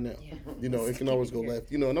this right now. Yeah. It can always go left.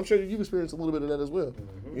 And I'm sure you've experienced a little bit of that as well.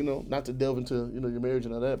 Mm-hmm. Not to delve into your marriage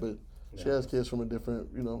and all that, but she has kids from a different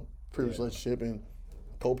previous relationship, and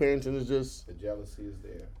co-parenting is just the jealousy is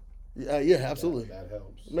there. Yeah, absolutely. That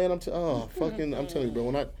helps. Man, I'm telling you,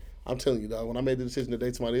 bro. I'm telling you, dog. When I made the decision to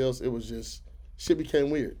date somebody else, it was just shit became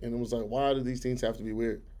weird, and it was like, why do these things have to be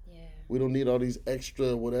weird? Yeah. We don't need all these extra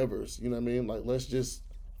whatevers. You know what I mean? Like, let's just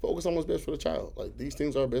focus on what's best for the child. Like, these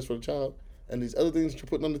things are best for the child, and these other things that you're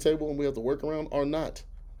putting on the table and we have to work around are not.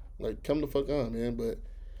 Like, come the fuck on, man. But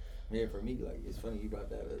yeah, for me, like, it's funny you brought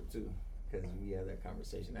that up too, because we had that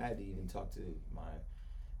conversation. I had to even talk to my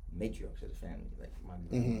matriarchs of the family, like my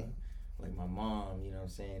grandma, like my mom. You know what I'm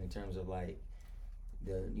saying? In terms of like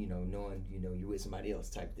the knowing you're with somebody else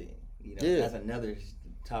type thing. That's another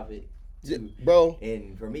topic too, bro.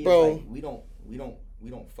 And for me, it's like we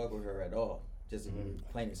don't fuck with her at all. Just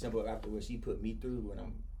plain and simple. After what she put me through, when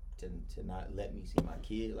I'm to not let me see my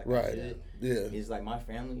kid like I should. Yeah. It's like my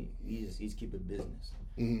family. We just keep it business.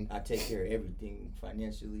 I take care of everything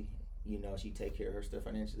financially. She take care of her stuff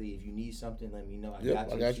financially. If you need something, let me know. I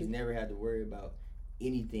got you. She's never had to worry about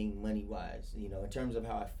anything money wise. In terms of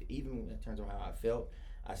how I felt,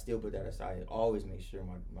 I still put that aside. I always make sure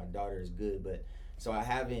my daughter is good. But so I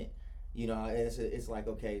haven't, you know, it's like,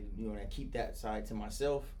 okay, you know, I keep that side to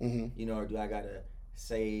myself, you know, or do I gotta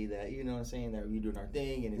say that, you know what I'm saying, that we doing our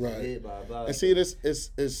thing and it's it, blah blah. And see,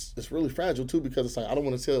 it's really fragile too, because it's like I don't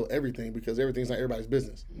want to tell everything, because everything's not everybody's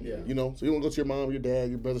business. Yeah. You know, so you want to go to your mom, your dad,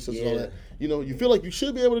 your brother, sister, all that. You know, you feel like you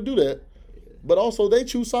should be able to do that, but also they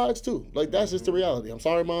choose sides too. Like that's just the reality. I'm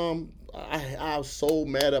sorry, Mom. I was so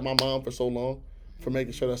mad at my mom for so long for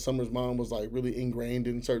making sure that Summer's mom was like really ingrained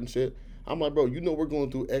in certain shit. I'm like, bro, you know we're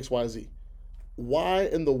going through X, Y, Z. Why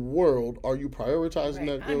in the world are you prioritizing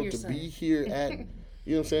that girl to be here at?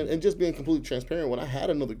 You know what I'm saying? And just being completely transparent, when I had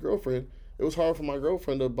another girlfriend, it was hard for my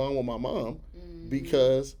girlfriend to bond with my mom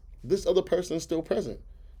because this other person is still present.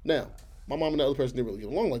 Now, my mom and the other person didn't really get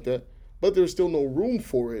along like that, but there's still no room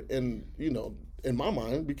for it in, you know, in my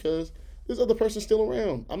mind, because this other person's still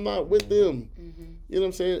around. I'm not with them. You know what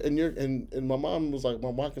I'm saying? And my mom was like,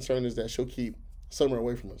 my concern is that she'll keep Summer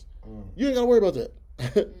away from us. You ain't got to worry about that.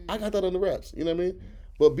 I got that under wraps. You know what I mean?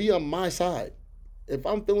 But be on my side. If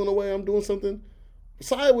I'm feeling away, I'm doing something,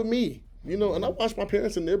 side with me, you know. And I watched my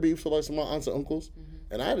parents and their beef, so like some of my aunts and uncles,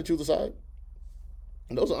 and I had to choose a side.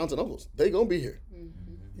 And those are aunts and uncles. They gonna be here.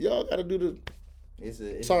 Y'all gotta do the.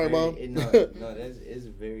 It's sorry, very, Mom.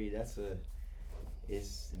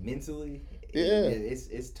 It's mentally. Yeah.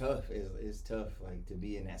 It's tough. It's tough, like to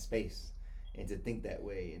be in that space and to think that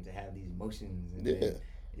way and to have these emotions. And then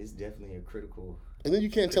it's definitely a critical. And then you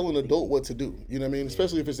can't tell an adult what to do. You know what I mean?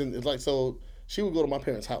 Especially if it's like, so she would go to my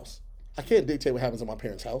parents' house. I can't dictate what happens at my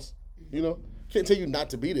parents' house. You know, can't tell you not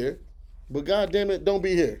to be there, but God damn it, don't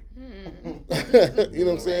be here. You know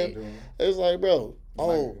what I'm saying? It's like, bro. My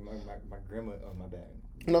grandma. Oh, my bad.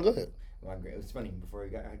 No, go ahead. It was funny. Before he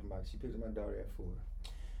got back, she picked up my daughter at 4.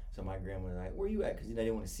 So my grandma was like, "Where you at?" Because they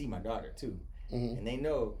didn't want to see my daughter too, and they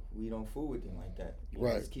know we don't fool with them like that. You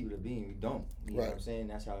know, just keep it a being. We don't. You know what I'm saying?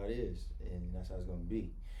 That's how it is, and that's how it's gonna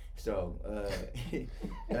be. So we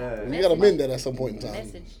gotta amend that at some point in time.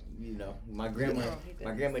 Message. You know, my grandma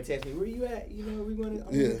texted me, "Where you at? You know,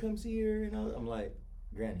 I'm gonna come see her." And I'm like,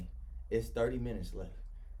 "Granny, it's 30 minutes left.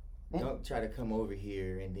 Don't try to come over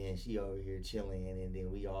here and then she over here chilling and then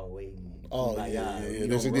we all waiting." Oh, yeah.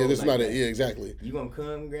 This is not it. Yeah, exactly. You gonna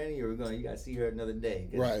come, Granny, or you gotta see her another day?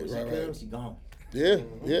 Right. She gone. Yeah.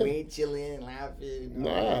 We ain't chilling, laughing.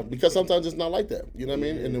 Nah, because sometimes it's not like that. You know what I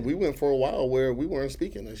mean? And then we went for a while where we weren't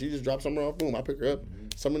speaking, and she just dropped Summer off. Boom, I pick her up.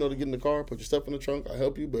 Summer know to get in the car, put your stuff in the trunk. I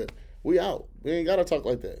help you, but we out. We ain't gotta talk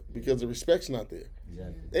like that because the respect's not there.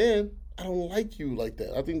 Exactly. And I don't like you like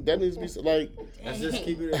that. I think that needs to be like. Let's just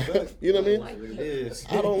keep it a buck. You know what I mean? Like what it is.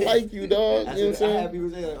 I don't like you, dog. You know what I'm saying? I have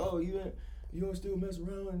people say like, "Oh, you don't still mess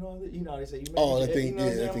around and all that." You know, they say you. Oh, they think. I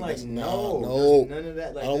think I'm like, that's no, none of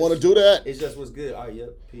that. Like, I don't want to do that. It's just what's good. All right, yep,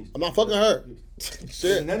 peace. I'm not fucking her.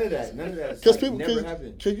 Shit. None of that. Because people, never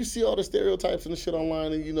happened. Because you see all the stereotypes and the shit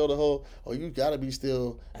online, and you know the whole, oh, you gotta be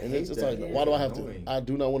still, and it's just like, why do I have to? I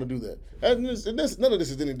do not want to do that. And none of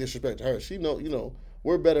this is any disrespect to her. She know, you know,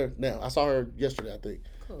 we're better now. I saw her yesterday, I think.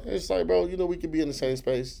 Cool. It's like, bro, you know, we could be in the same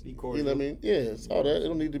space. Be cordial. You know what I mean? Yeah, it's all that. It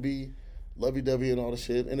don't need to be lovey-dovey and all the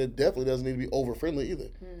shit, and it definitely doesn't need to be over-friendly either.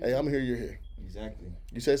 Hey, I'm here, you're here. Exactly.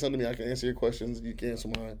 You say something to me, I can answer your questions, you can answer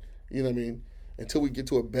mine. You know what I mean? Until we get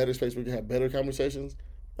to a better space where we can have better conversations,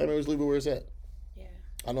 I may just leave it where it's at. Yeah.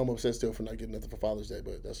 I know I'm upset still for not getting nothing for Father's Day,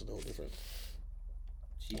 but that's a whole different.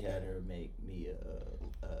 She had her make me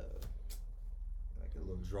like a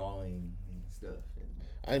little drawing and stuff.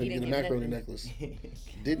 I didn't even get a macaroni necklace.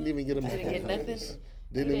 Didn't even get a macaroni necklace.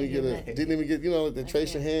 Didn't even get, you know, the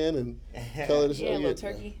trace your hand and color the shit. Yeah, a little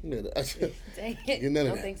turkey. Dang it. None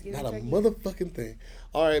of that. Not a motherfucking thing.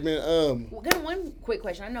 All right, man. One quick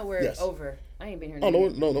question. I know we're over. I ain't been here. Oh, no,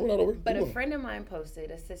 we're not over. But a friend of mine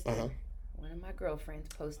posted, a sister, one of my girlfriends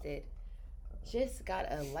posted, just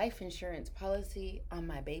got a life insurance policy on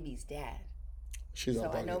my baby's dad.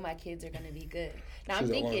 So I know my kids are going to be good. Now I'm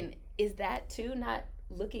thinking, is that too not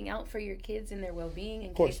looking out for your kids and their well-being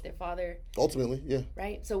in case their father... Ultimately, yeah.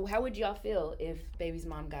 Right? So how would y'all feel if baby's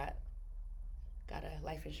mom got a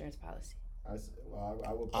life insurance policy? I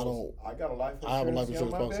got a life insurance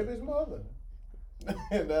on my baby's mother.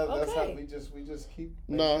 That's how we just keep...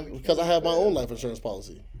 No, because I have my own life insurance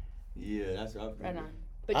policy. Yeah, that's what I'm thinking. Right on.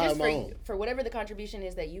 But just for whatever the contribution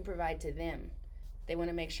is that you provide to them, they want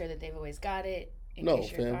to make sure that they've always got it. No,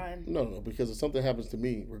 fam. No, because if something happens to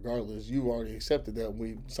me, regardless, you've already accepted that when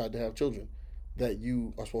we decide to have children, that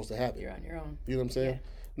you are supposed to have it. You're on your own. You know what I'm saying?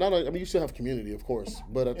 Yeah. I mean, you still have community, of course,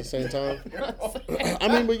 but at the same time,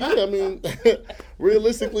 I mean,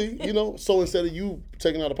 realistically, you know, so instead of you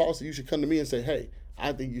taking out a policy, you should come to me and say, hey,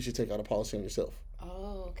 I think you should take out a policy on yourself.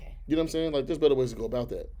 Oh, okay. You know what I'm saying? Like, there's better ways to go about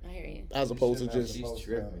that. I hear you. As opposed to just, She's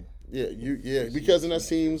tripping. because then that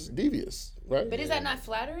seems devious, right? But is that not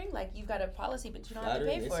flattering? Like, you've got a policy, but you don't have to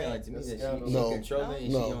pay for it. Like to me that she's No. controlling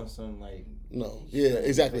and No. she on some, like... No. Yeah,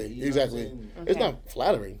 exactly. Okay. It's not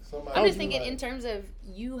flattering. I'm just thinking in terms of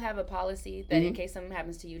you have a policy that in case something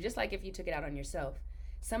happens to you, just like if you took it out on yourself,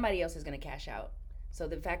 somebody else is going to cash out. So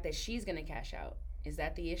the fact that she's going to cash out, is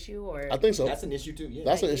that the issue? Or I think so. That's an issue too. Yeah.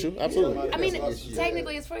 That's an issue. Absolutely. I mean,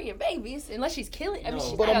 technically it's for your babies, unless she's killing. I mean,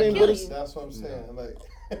 she's But not I mean, gonna but kill you. That's what I'm saying. Like,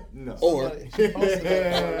 No. Or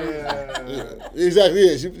yeah. exactly.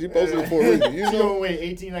 Yeah, she posted it for a reason. You You know, gonna wait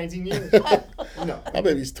 18, 19 years? No. my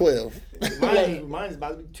baby's 12. Mine's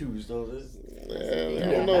about to be 2, so this... I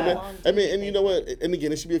don't know, man. I mean, and you know what? And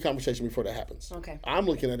again, it should be a conversation before that happens. Okay. I'm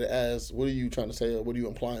looking at it as, what are you trying to say, or what are you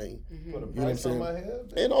implying? Put a You know what I'm price on saying? my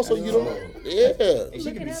head. And also, you don't, And she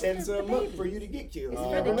Looking could be out setting for the something up baby. for you to get killed. It's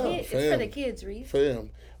for the know. kids. It's for the kids, Reese. for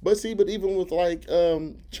them. But see, even with like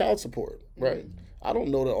child support, right? I don't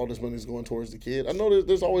know that all this money is going towards the kid. I know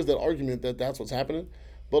there's always that argument that that's what's happening.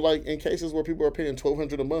 But like in cases where people are paying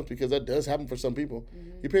 $1,200 a month, because that does happen for some people,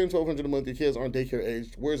 you're paying $1,200 a month. Your kids aren't daycare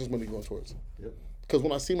aged. Where's this money going towards? Yep. Because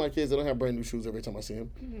when I see my kids, they don't have brand new shoes every time I see them.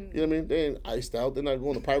 You know what I mean? They ain't iced out. They're not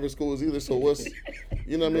going to private schools either. So what's,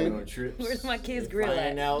 you know what I Going mean? on trips. Where's my kids' grill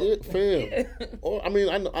Flying at? out. Yeah, fam. Or I mean,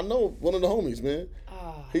 I know one of the homies, man.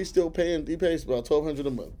 Oh, He's still paying. He pays about $1,200 a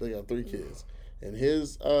month. They got 3 kids, and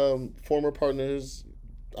his former partners,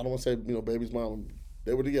 I don't want to say baby's mom,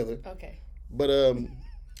 they were together, okay. but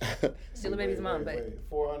Still a baby's mom, but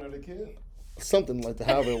 400 a kid. something like that.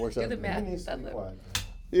 However it works do out. the He math. needs to be quiet.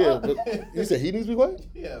 Yeah, but you said he needs to be quiet.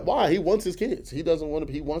 Yeah. Why? He wants his kids. He doesn't want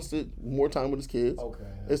to. He wants more time with his kids. Okay.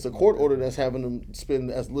 It's a court order that's having him spend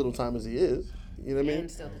as little time as he is. You know what I mean?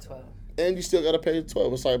 And still the 12. And you still gotta pay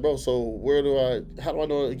 12. It's like, bro, so how do I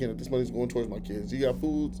know again if this money's going towards my kids? You got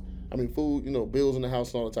food, bills in the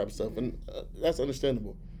house and all that type of stuff, and that's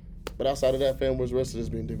understandable. But outside of that, fam, where's the rest of this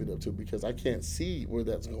being divvied up to? Because I can't see where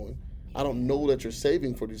that's going. I don't know that you're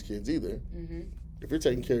saving for these kids either. If you're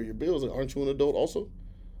taking care of your bills, aren't you an adult also?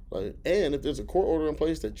 Like, and if there's a court order in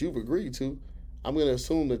place that you've agreed to, I'm gonna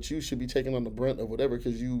assume that you should be taking on the brunt of whatever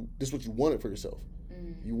because this is what you wanted for yourself.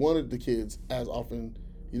 You wanted the kids as often.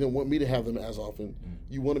 You didn't want me to have them as often.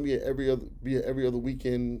 You want to be an every other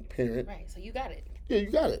weekend parent. Right, so you got it. Yeah, you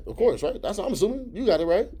got it. Of course, right? That's what I'm assuming. You got it,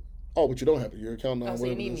 right? Oh, but you don't have it. You're counting on Oh, so you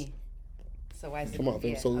whatever need it is. me. So why is it? Come on,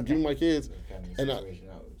 fam. Yeah, So okay. give me my kids. Kind of And situation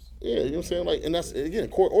I was. Yeah, you know what I'm saying? Like, and that's, again,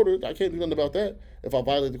 court order. I can't do nothing about that. If I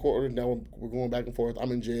violate the court order, now we're going back and forth.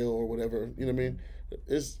 I'm in jail or whatever. You know what I mean?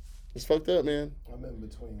 It's fucked up, man. I'm in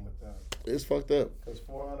between with that. It's fucked up. Because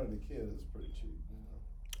 400 a kid is pretty cheap.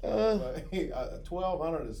 Like,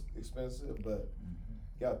 1,200 is expensive, but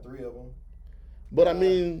you got 3 of them. But I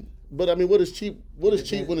mean, what is cheap? What is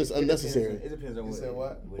cheap when it's unnecessary? It depends on You said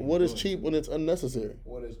what? What is cheap when it's unnecessary?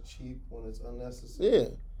 What is cheap when it's unnecessary? Yeah,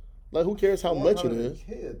 like who cares how much it 400 a is?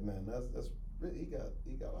 kid, man, that's really, he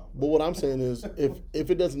got off. But what I'm saying is, if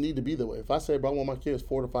it doesn't need to be that way, if I say, bro, I want my kids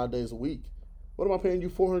 4 to 5 days a week, what am I paying you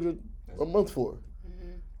 $400 a month for?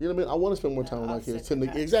 You know what I mean? I want to spend more time with my kids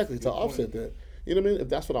to offset that. You know what I mean? If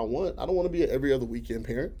that's what I want, I don't want to be an every other weekend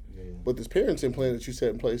parent. Yeah. But this parenting plan that you set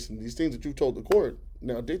in place and these things that you've told the court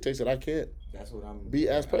now dictates that I can't That's what I'm. be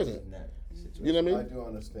as I was present. in that situation. You know what I I mean? do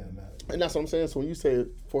understand that. And that's what I'm saying. So when you say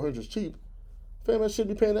 400 is cheap, fam, I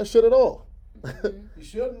shouldn't be paying that shit at all. You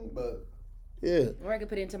shouldn't, but Yeah. Or I could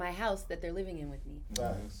put it into my house that they're living in with me.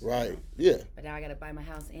 facts. Right. Yeah. But now I got to buy my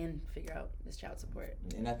house and figure out this child support.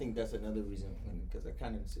 And I think that's another reason, because I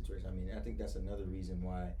kind of in the situation. I mean, I think that's another reason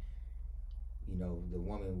why, the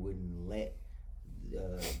woman wouldn't let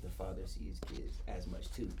the father see his kids as much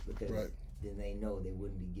too, because Right. then they know they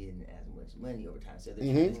wouldn't be getting as much money over time. So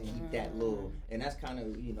they're trying to keep that little, and that's kind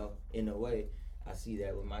of in a way, I see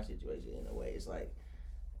that with my situation. In a way, it's like,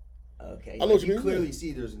 okay, I know what you mean. clearly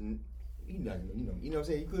see there's. You know what I'm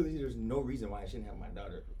saying? You clearly see there's no reason why I shouldn't have my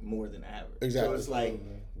daughter more than I have her. Exactly. So it's like,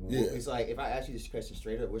 Yeah. it's like if I ask you this question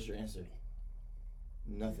straight up, what's your answer?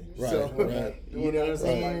 Nothing. Right, So, right. you know what I'm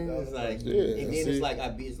saying? Right. It's like, Yeah, and then see.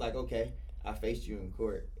 it's like, okay, I faced you in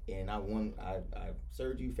court, and I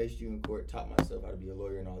served you, faced you in court, taught myself how to be a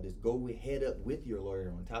lawyer and all this. Go head up with your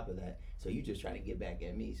lawyer on top of that. So you just trying to get back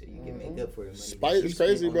at me so you can make up for the money. Spite that you is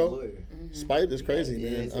crazy, spent on bro. the lawyer. Spite is crazy,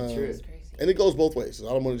 Yeah, man. it's a trip. It's crazy. And it goes both ways. I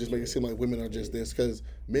don't want to just make it seem like women are just this, because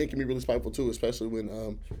men can be really spiteful too, especially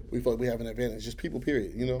when we feel like we have an advantage. Just people,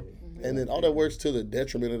 period. And then all that works to the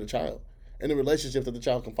detriment of the child and the relationship that the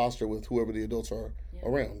child can foster with whoever the adults are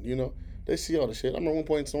around. They see all the shit. I remember one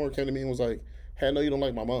point someone came to me and was like, "Hey, I know you don't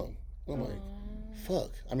like my mom." I'm like,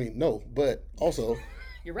 "Fuck." I mean, no, but also,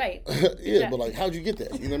 You're right. Yeah, but like, how'd you get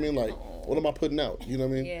that? You know what I mean? Like, what am I putting out? You know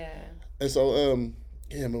what I mean? Yeah. And so,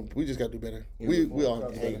 yeah, man, we just gotta do better. We all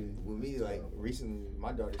have to do better. With me, like recently,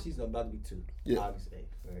 my daughter, she's about to be 2. Yeah. Obviously,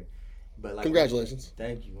 right? But like, congratulations.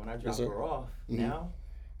 Thank you. When I drop her off, now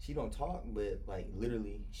she don't talk, but like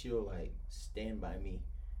literally, she'll like stand by me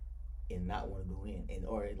and not want to go in. And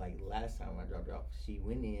or like last time I dropped her off, she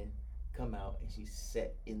went in, come out, and she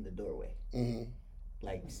sat in the doorway.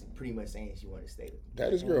 Like pretty much saying she wanted to stay with me.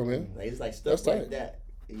 That is girl, man. Like it's like stuff like that.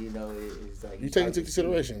 You know, it's like you take into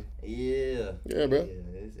consideration. Yeah. Yeah, bro.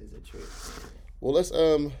 Yeah, it's a trick. Well, let's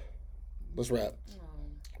wrap.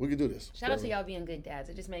 We can do this. Shout out to y'all being good dads.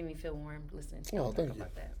 It just made me feel warm listening to y'all talk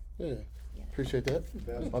about that. Yeah. Appreciate that.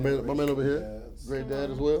 My man over here, great dad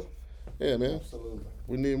as well. Yeah, man. Absolutely.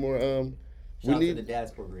 We need more. Shout out to the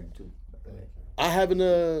dads program too. I haven't.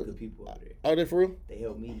 Good people over there. Are they for real? They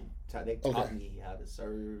helped me. They taught me how to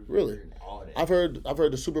serve. Really? And all that. I've heard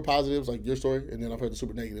the super positives, like your story, and then I've heard the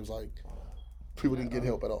super negatives, like people didn't get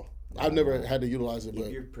help at all. I've never had to utilize it, but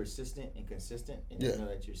if you're persistent and consistent, and you know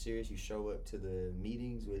that you're serious, you show up to the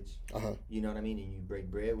meetings, which you know what I mean, and you break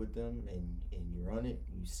bread with them, and you run it,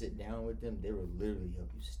 you sit down with them, they will literally help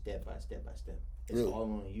you step by step by step. It's really? All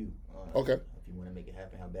on you. Okay. If you want to make it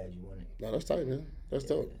happen, how bad you want it. No, that's tight, man. That's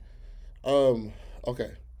dope.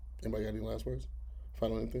 Okay. Anybody got any last words?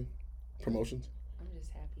 Final anything? Promotions? I'm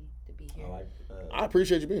just happy to be here. I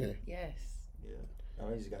appreciate you being here. Yes. Yeah.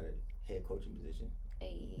 I just got a head coaching position.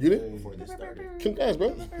 Hey. You did? Before this started. Congrats, bro.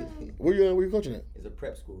 Where you coaching at? It's a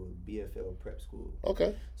prep school, BFL prep school.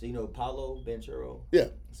 Okay. So you know Paulo Banchero? Yeah.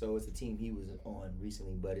 So it's a team he was on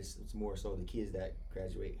recently, but it's more so the kids that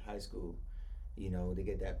graduate high school. You know, they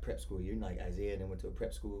get that prep school. You're like Isaiah, then went to a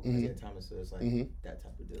prep school. Isaiah Thomas, so it's like that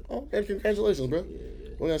type of deal. Oh, and congratulations, bro.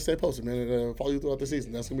 Yeah. We're gonna stay posted, man, and follow you throughout the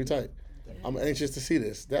season. That's gonna be tight. I'm anxious to see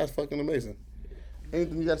this. That's fucking amazing.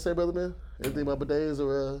 Anything you got to say, brother, man? Anything about bidets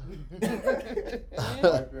or?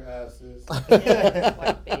 Wipe your asses.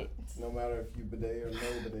 No matter if you bidet or no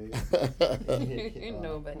bidet.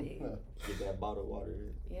 Nobody. Get that bottled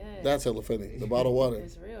water. Yeah. That's hella funny. The bottled water.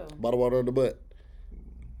 It's real. Bottled water in the butt.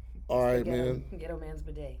 All right, man. Ghetto man's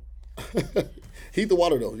bidet. Heat the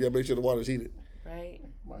water though. You gotta make sure the water's heated. Right.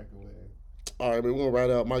 Microwave. All right, man. We're gonna ride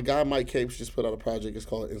out. My guy Mike Capes just put out a project. It's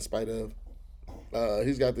called In Spite Of.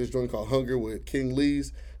 He's got this joint called Hunger with King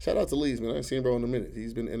Lees. Shout out to Lees, man. I ain't seen bro in a minute.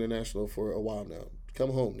 He's been international for a while now.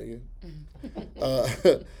 Come home, nigga.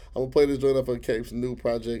 I'm gonna play this joint up on Capes' new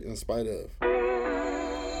project, In Spite Of.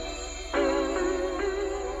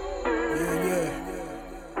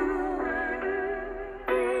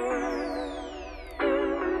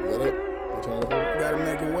 Gotta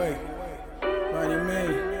make a way. What do you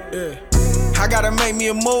mean? Yeah. I gotta make me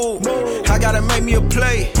a move. I gotta make me a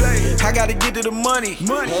play. I gotta get to the money.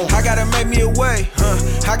 I gotta make me a way.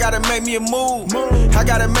 I gotta make me a move. I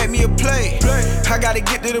gotta make me a play. I gotta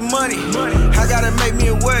get to the money. I gotta make me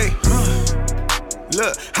a way.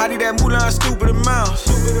 Look, I need that Mulan stupid amount.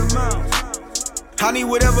 I need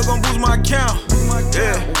whatever gon' boost my account.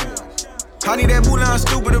 Yeah. I need that Mulan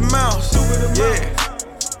stupid amount. Yeah.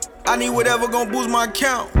 I need whatever gon' boost my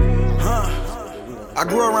account. I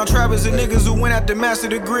grew around trappers and niggas who went after master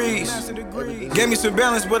degrees. Gave me some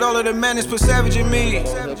balance, but all of the madness put savage in me.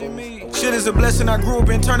 Shit is a blessing, I grew up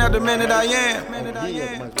and turned out the man that I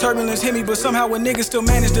am. Turbulence hit me, but somehow a nigga still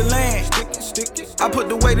managed to land. I put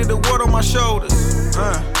the weight of the world on my shoulders.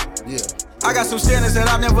 I got some standards that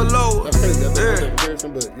I never lower.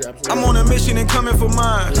 I'm on a mission and coming for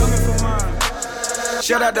mine.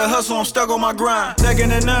 Shout out the hustle, I'm stuck on my grind. Second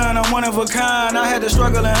to none, I'm one of a kind. I had to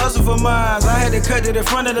struggle and hustle for mines. I had to cut to the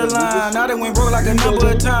front of the line. I done went broke like a number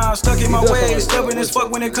of times. Stuck in my ways, stubborn as fuck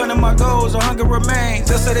when it come to my goals. The hunger remains.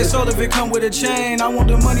 They'll say they sold if it come with a chain. I want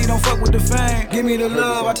the money, don't fuck with the fame. Give me the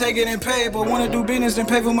love, I take it in paper. Wanna do business and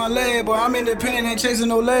pay for my labor. I'm independent, ain't chasing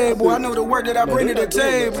no label. I know the work that I bring to the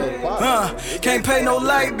table. Can't pay no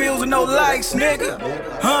light bills with no lights, nigga.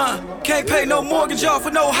 Can't pay no mortgage off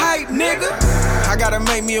with no hype, nigga. I gotta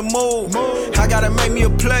make me a move. I gotta make me a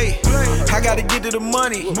play. I gotta get to the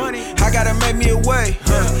money. I gotta make me a way.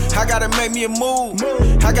 I gotta make me a move.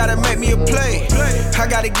 I gotta make me a play. I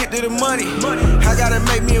gotta get to the money. I gotta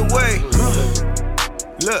make me a way.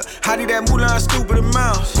 Look, I need that Mulan stupid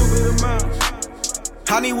amount.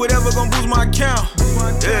 I need whatever gon' boost my account.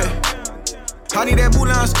 Yeah. I need that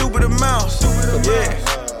Mulan stupid amount. Yeah.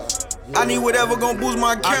 I need whatever gon' boost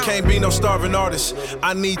my account. I can't be no starving artist.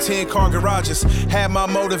 I need 10 car garages. Had my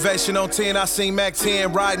motivation on 10. I seen Mac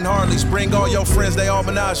 10 riding Harleys. Bring all your friends, they all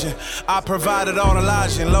menaging. I provided all the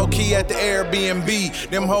lodging. Low key at the Airbnb.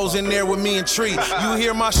 Them hoes in there with me and Tree. You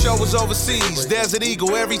hear my show was overseas. Desert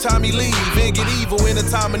Eagle every time he leave. And get evil in the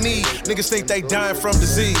time of need. Niggas think they dying from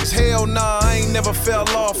disease. Hell nah, I ain't never fell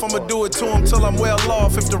off. I'ma do it to them till I'm well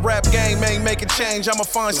off. If the rap game ain't making change, I'ma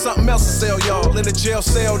find something else to sell y'all. In the jail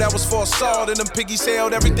cell that was for assault, and them piggies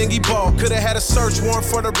held everything he bought. Could've had a search warrant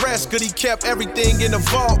for the rest, good he kept everything in the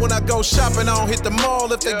vault. When I go shopping, I don't hit the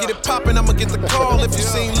mall. If they get it poppin', I'ma get the call. If you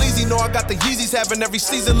seen Leezy, know I got the Yeezys having every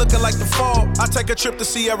season looking like the fall. I take a trip to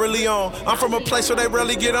Sierra Leone. I'm from a place where they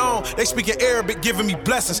rarely get on. They speaking Arabic, giving me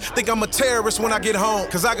blessings. Think I'm a terrorist when I get home,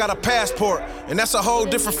 cause I got a passport. And that's a whole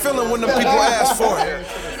different feeling when them people ask for it.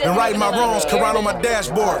 And right my wrongs, Quran on my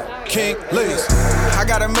dashboard. King Lee's. I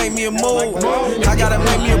gotta make me a move. I gotta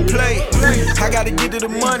make me a play. I gotta get to the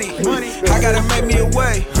money. I gotta make me a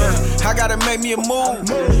way. I gotta make me a move.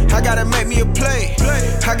 I gotta make me a play.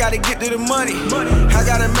 I gotta get to the money. I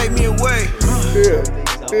gotta make me a way.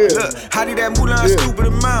 Look, I need that moolah stupid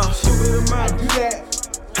amount.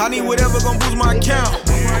 I need whatever gon' boost my account.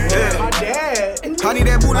 I need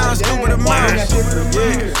that moolah stupid amount.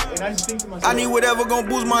 I need whatever gon'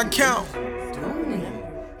 boost my account.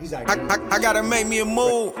 I gotta make me a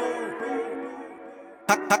move.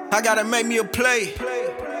 I gotta make me a play.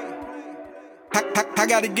 I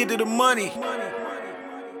gotta get to the money.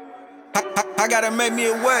 I gotta make me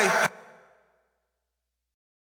a way.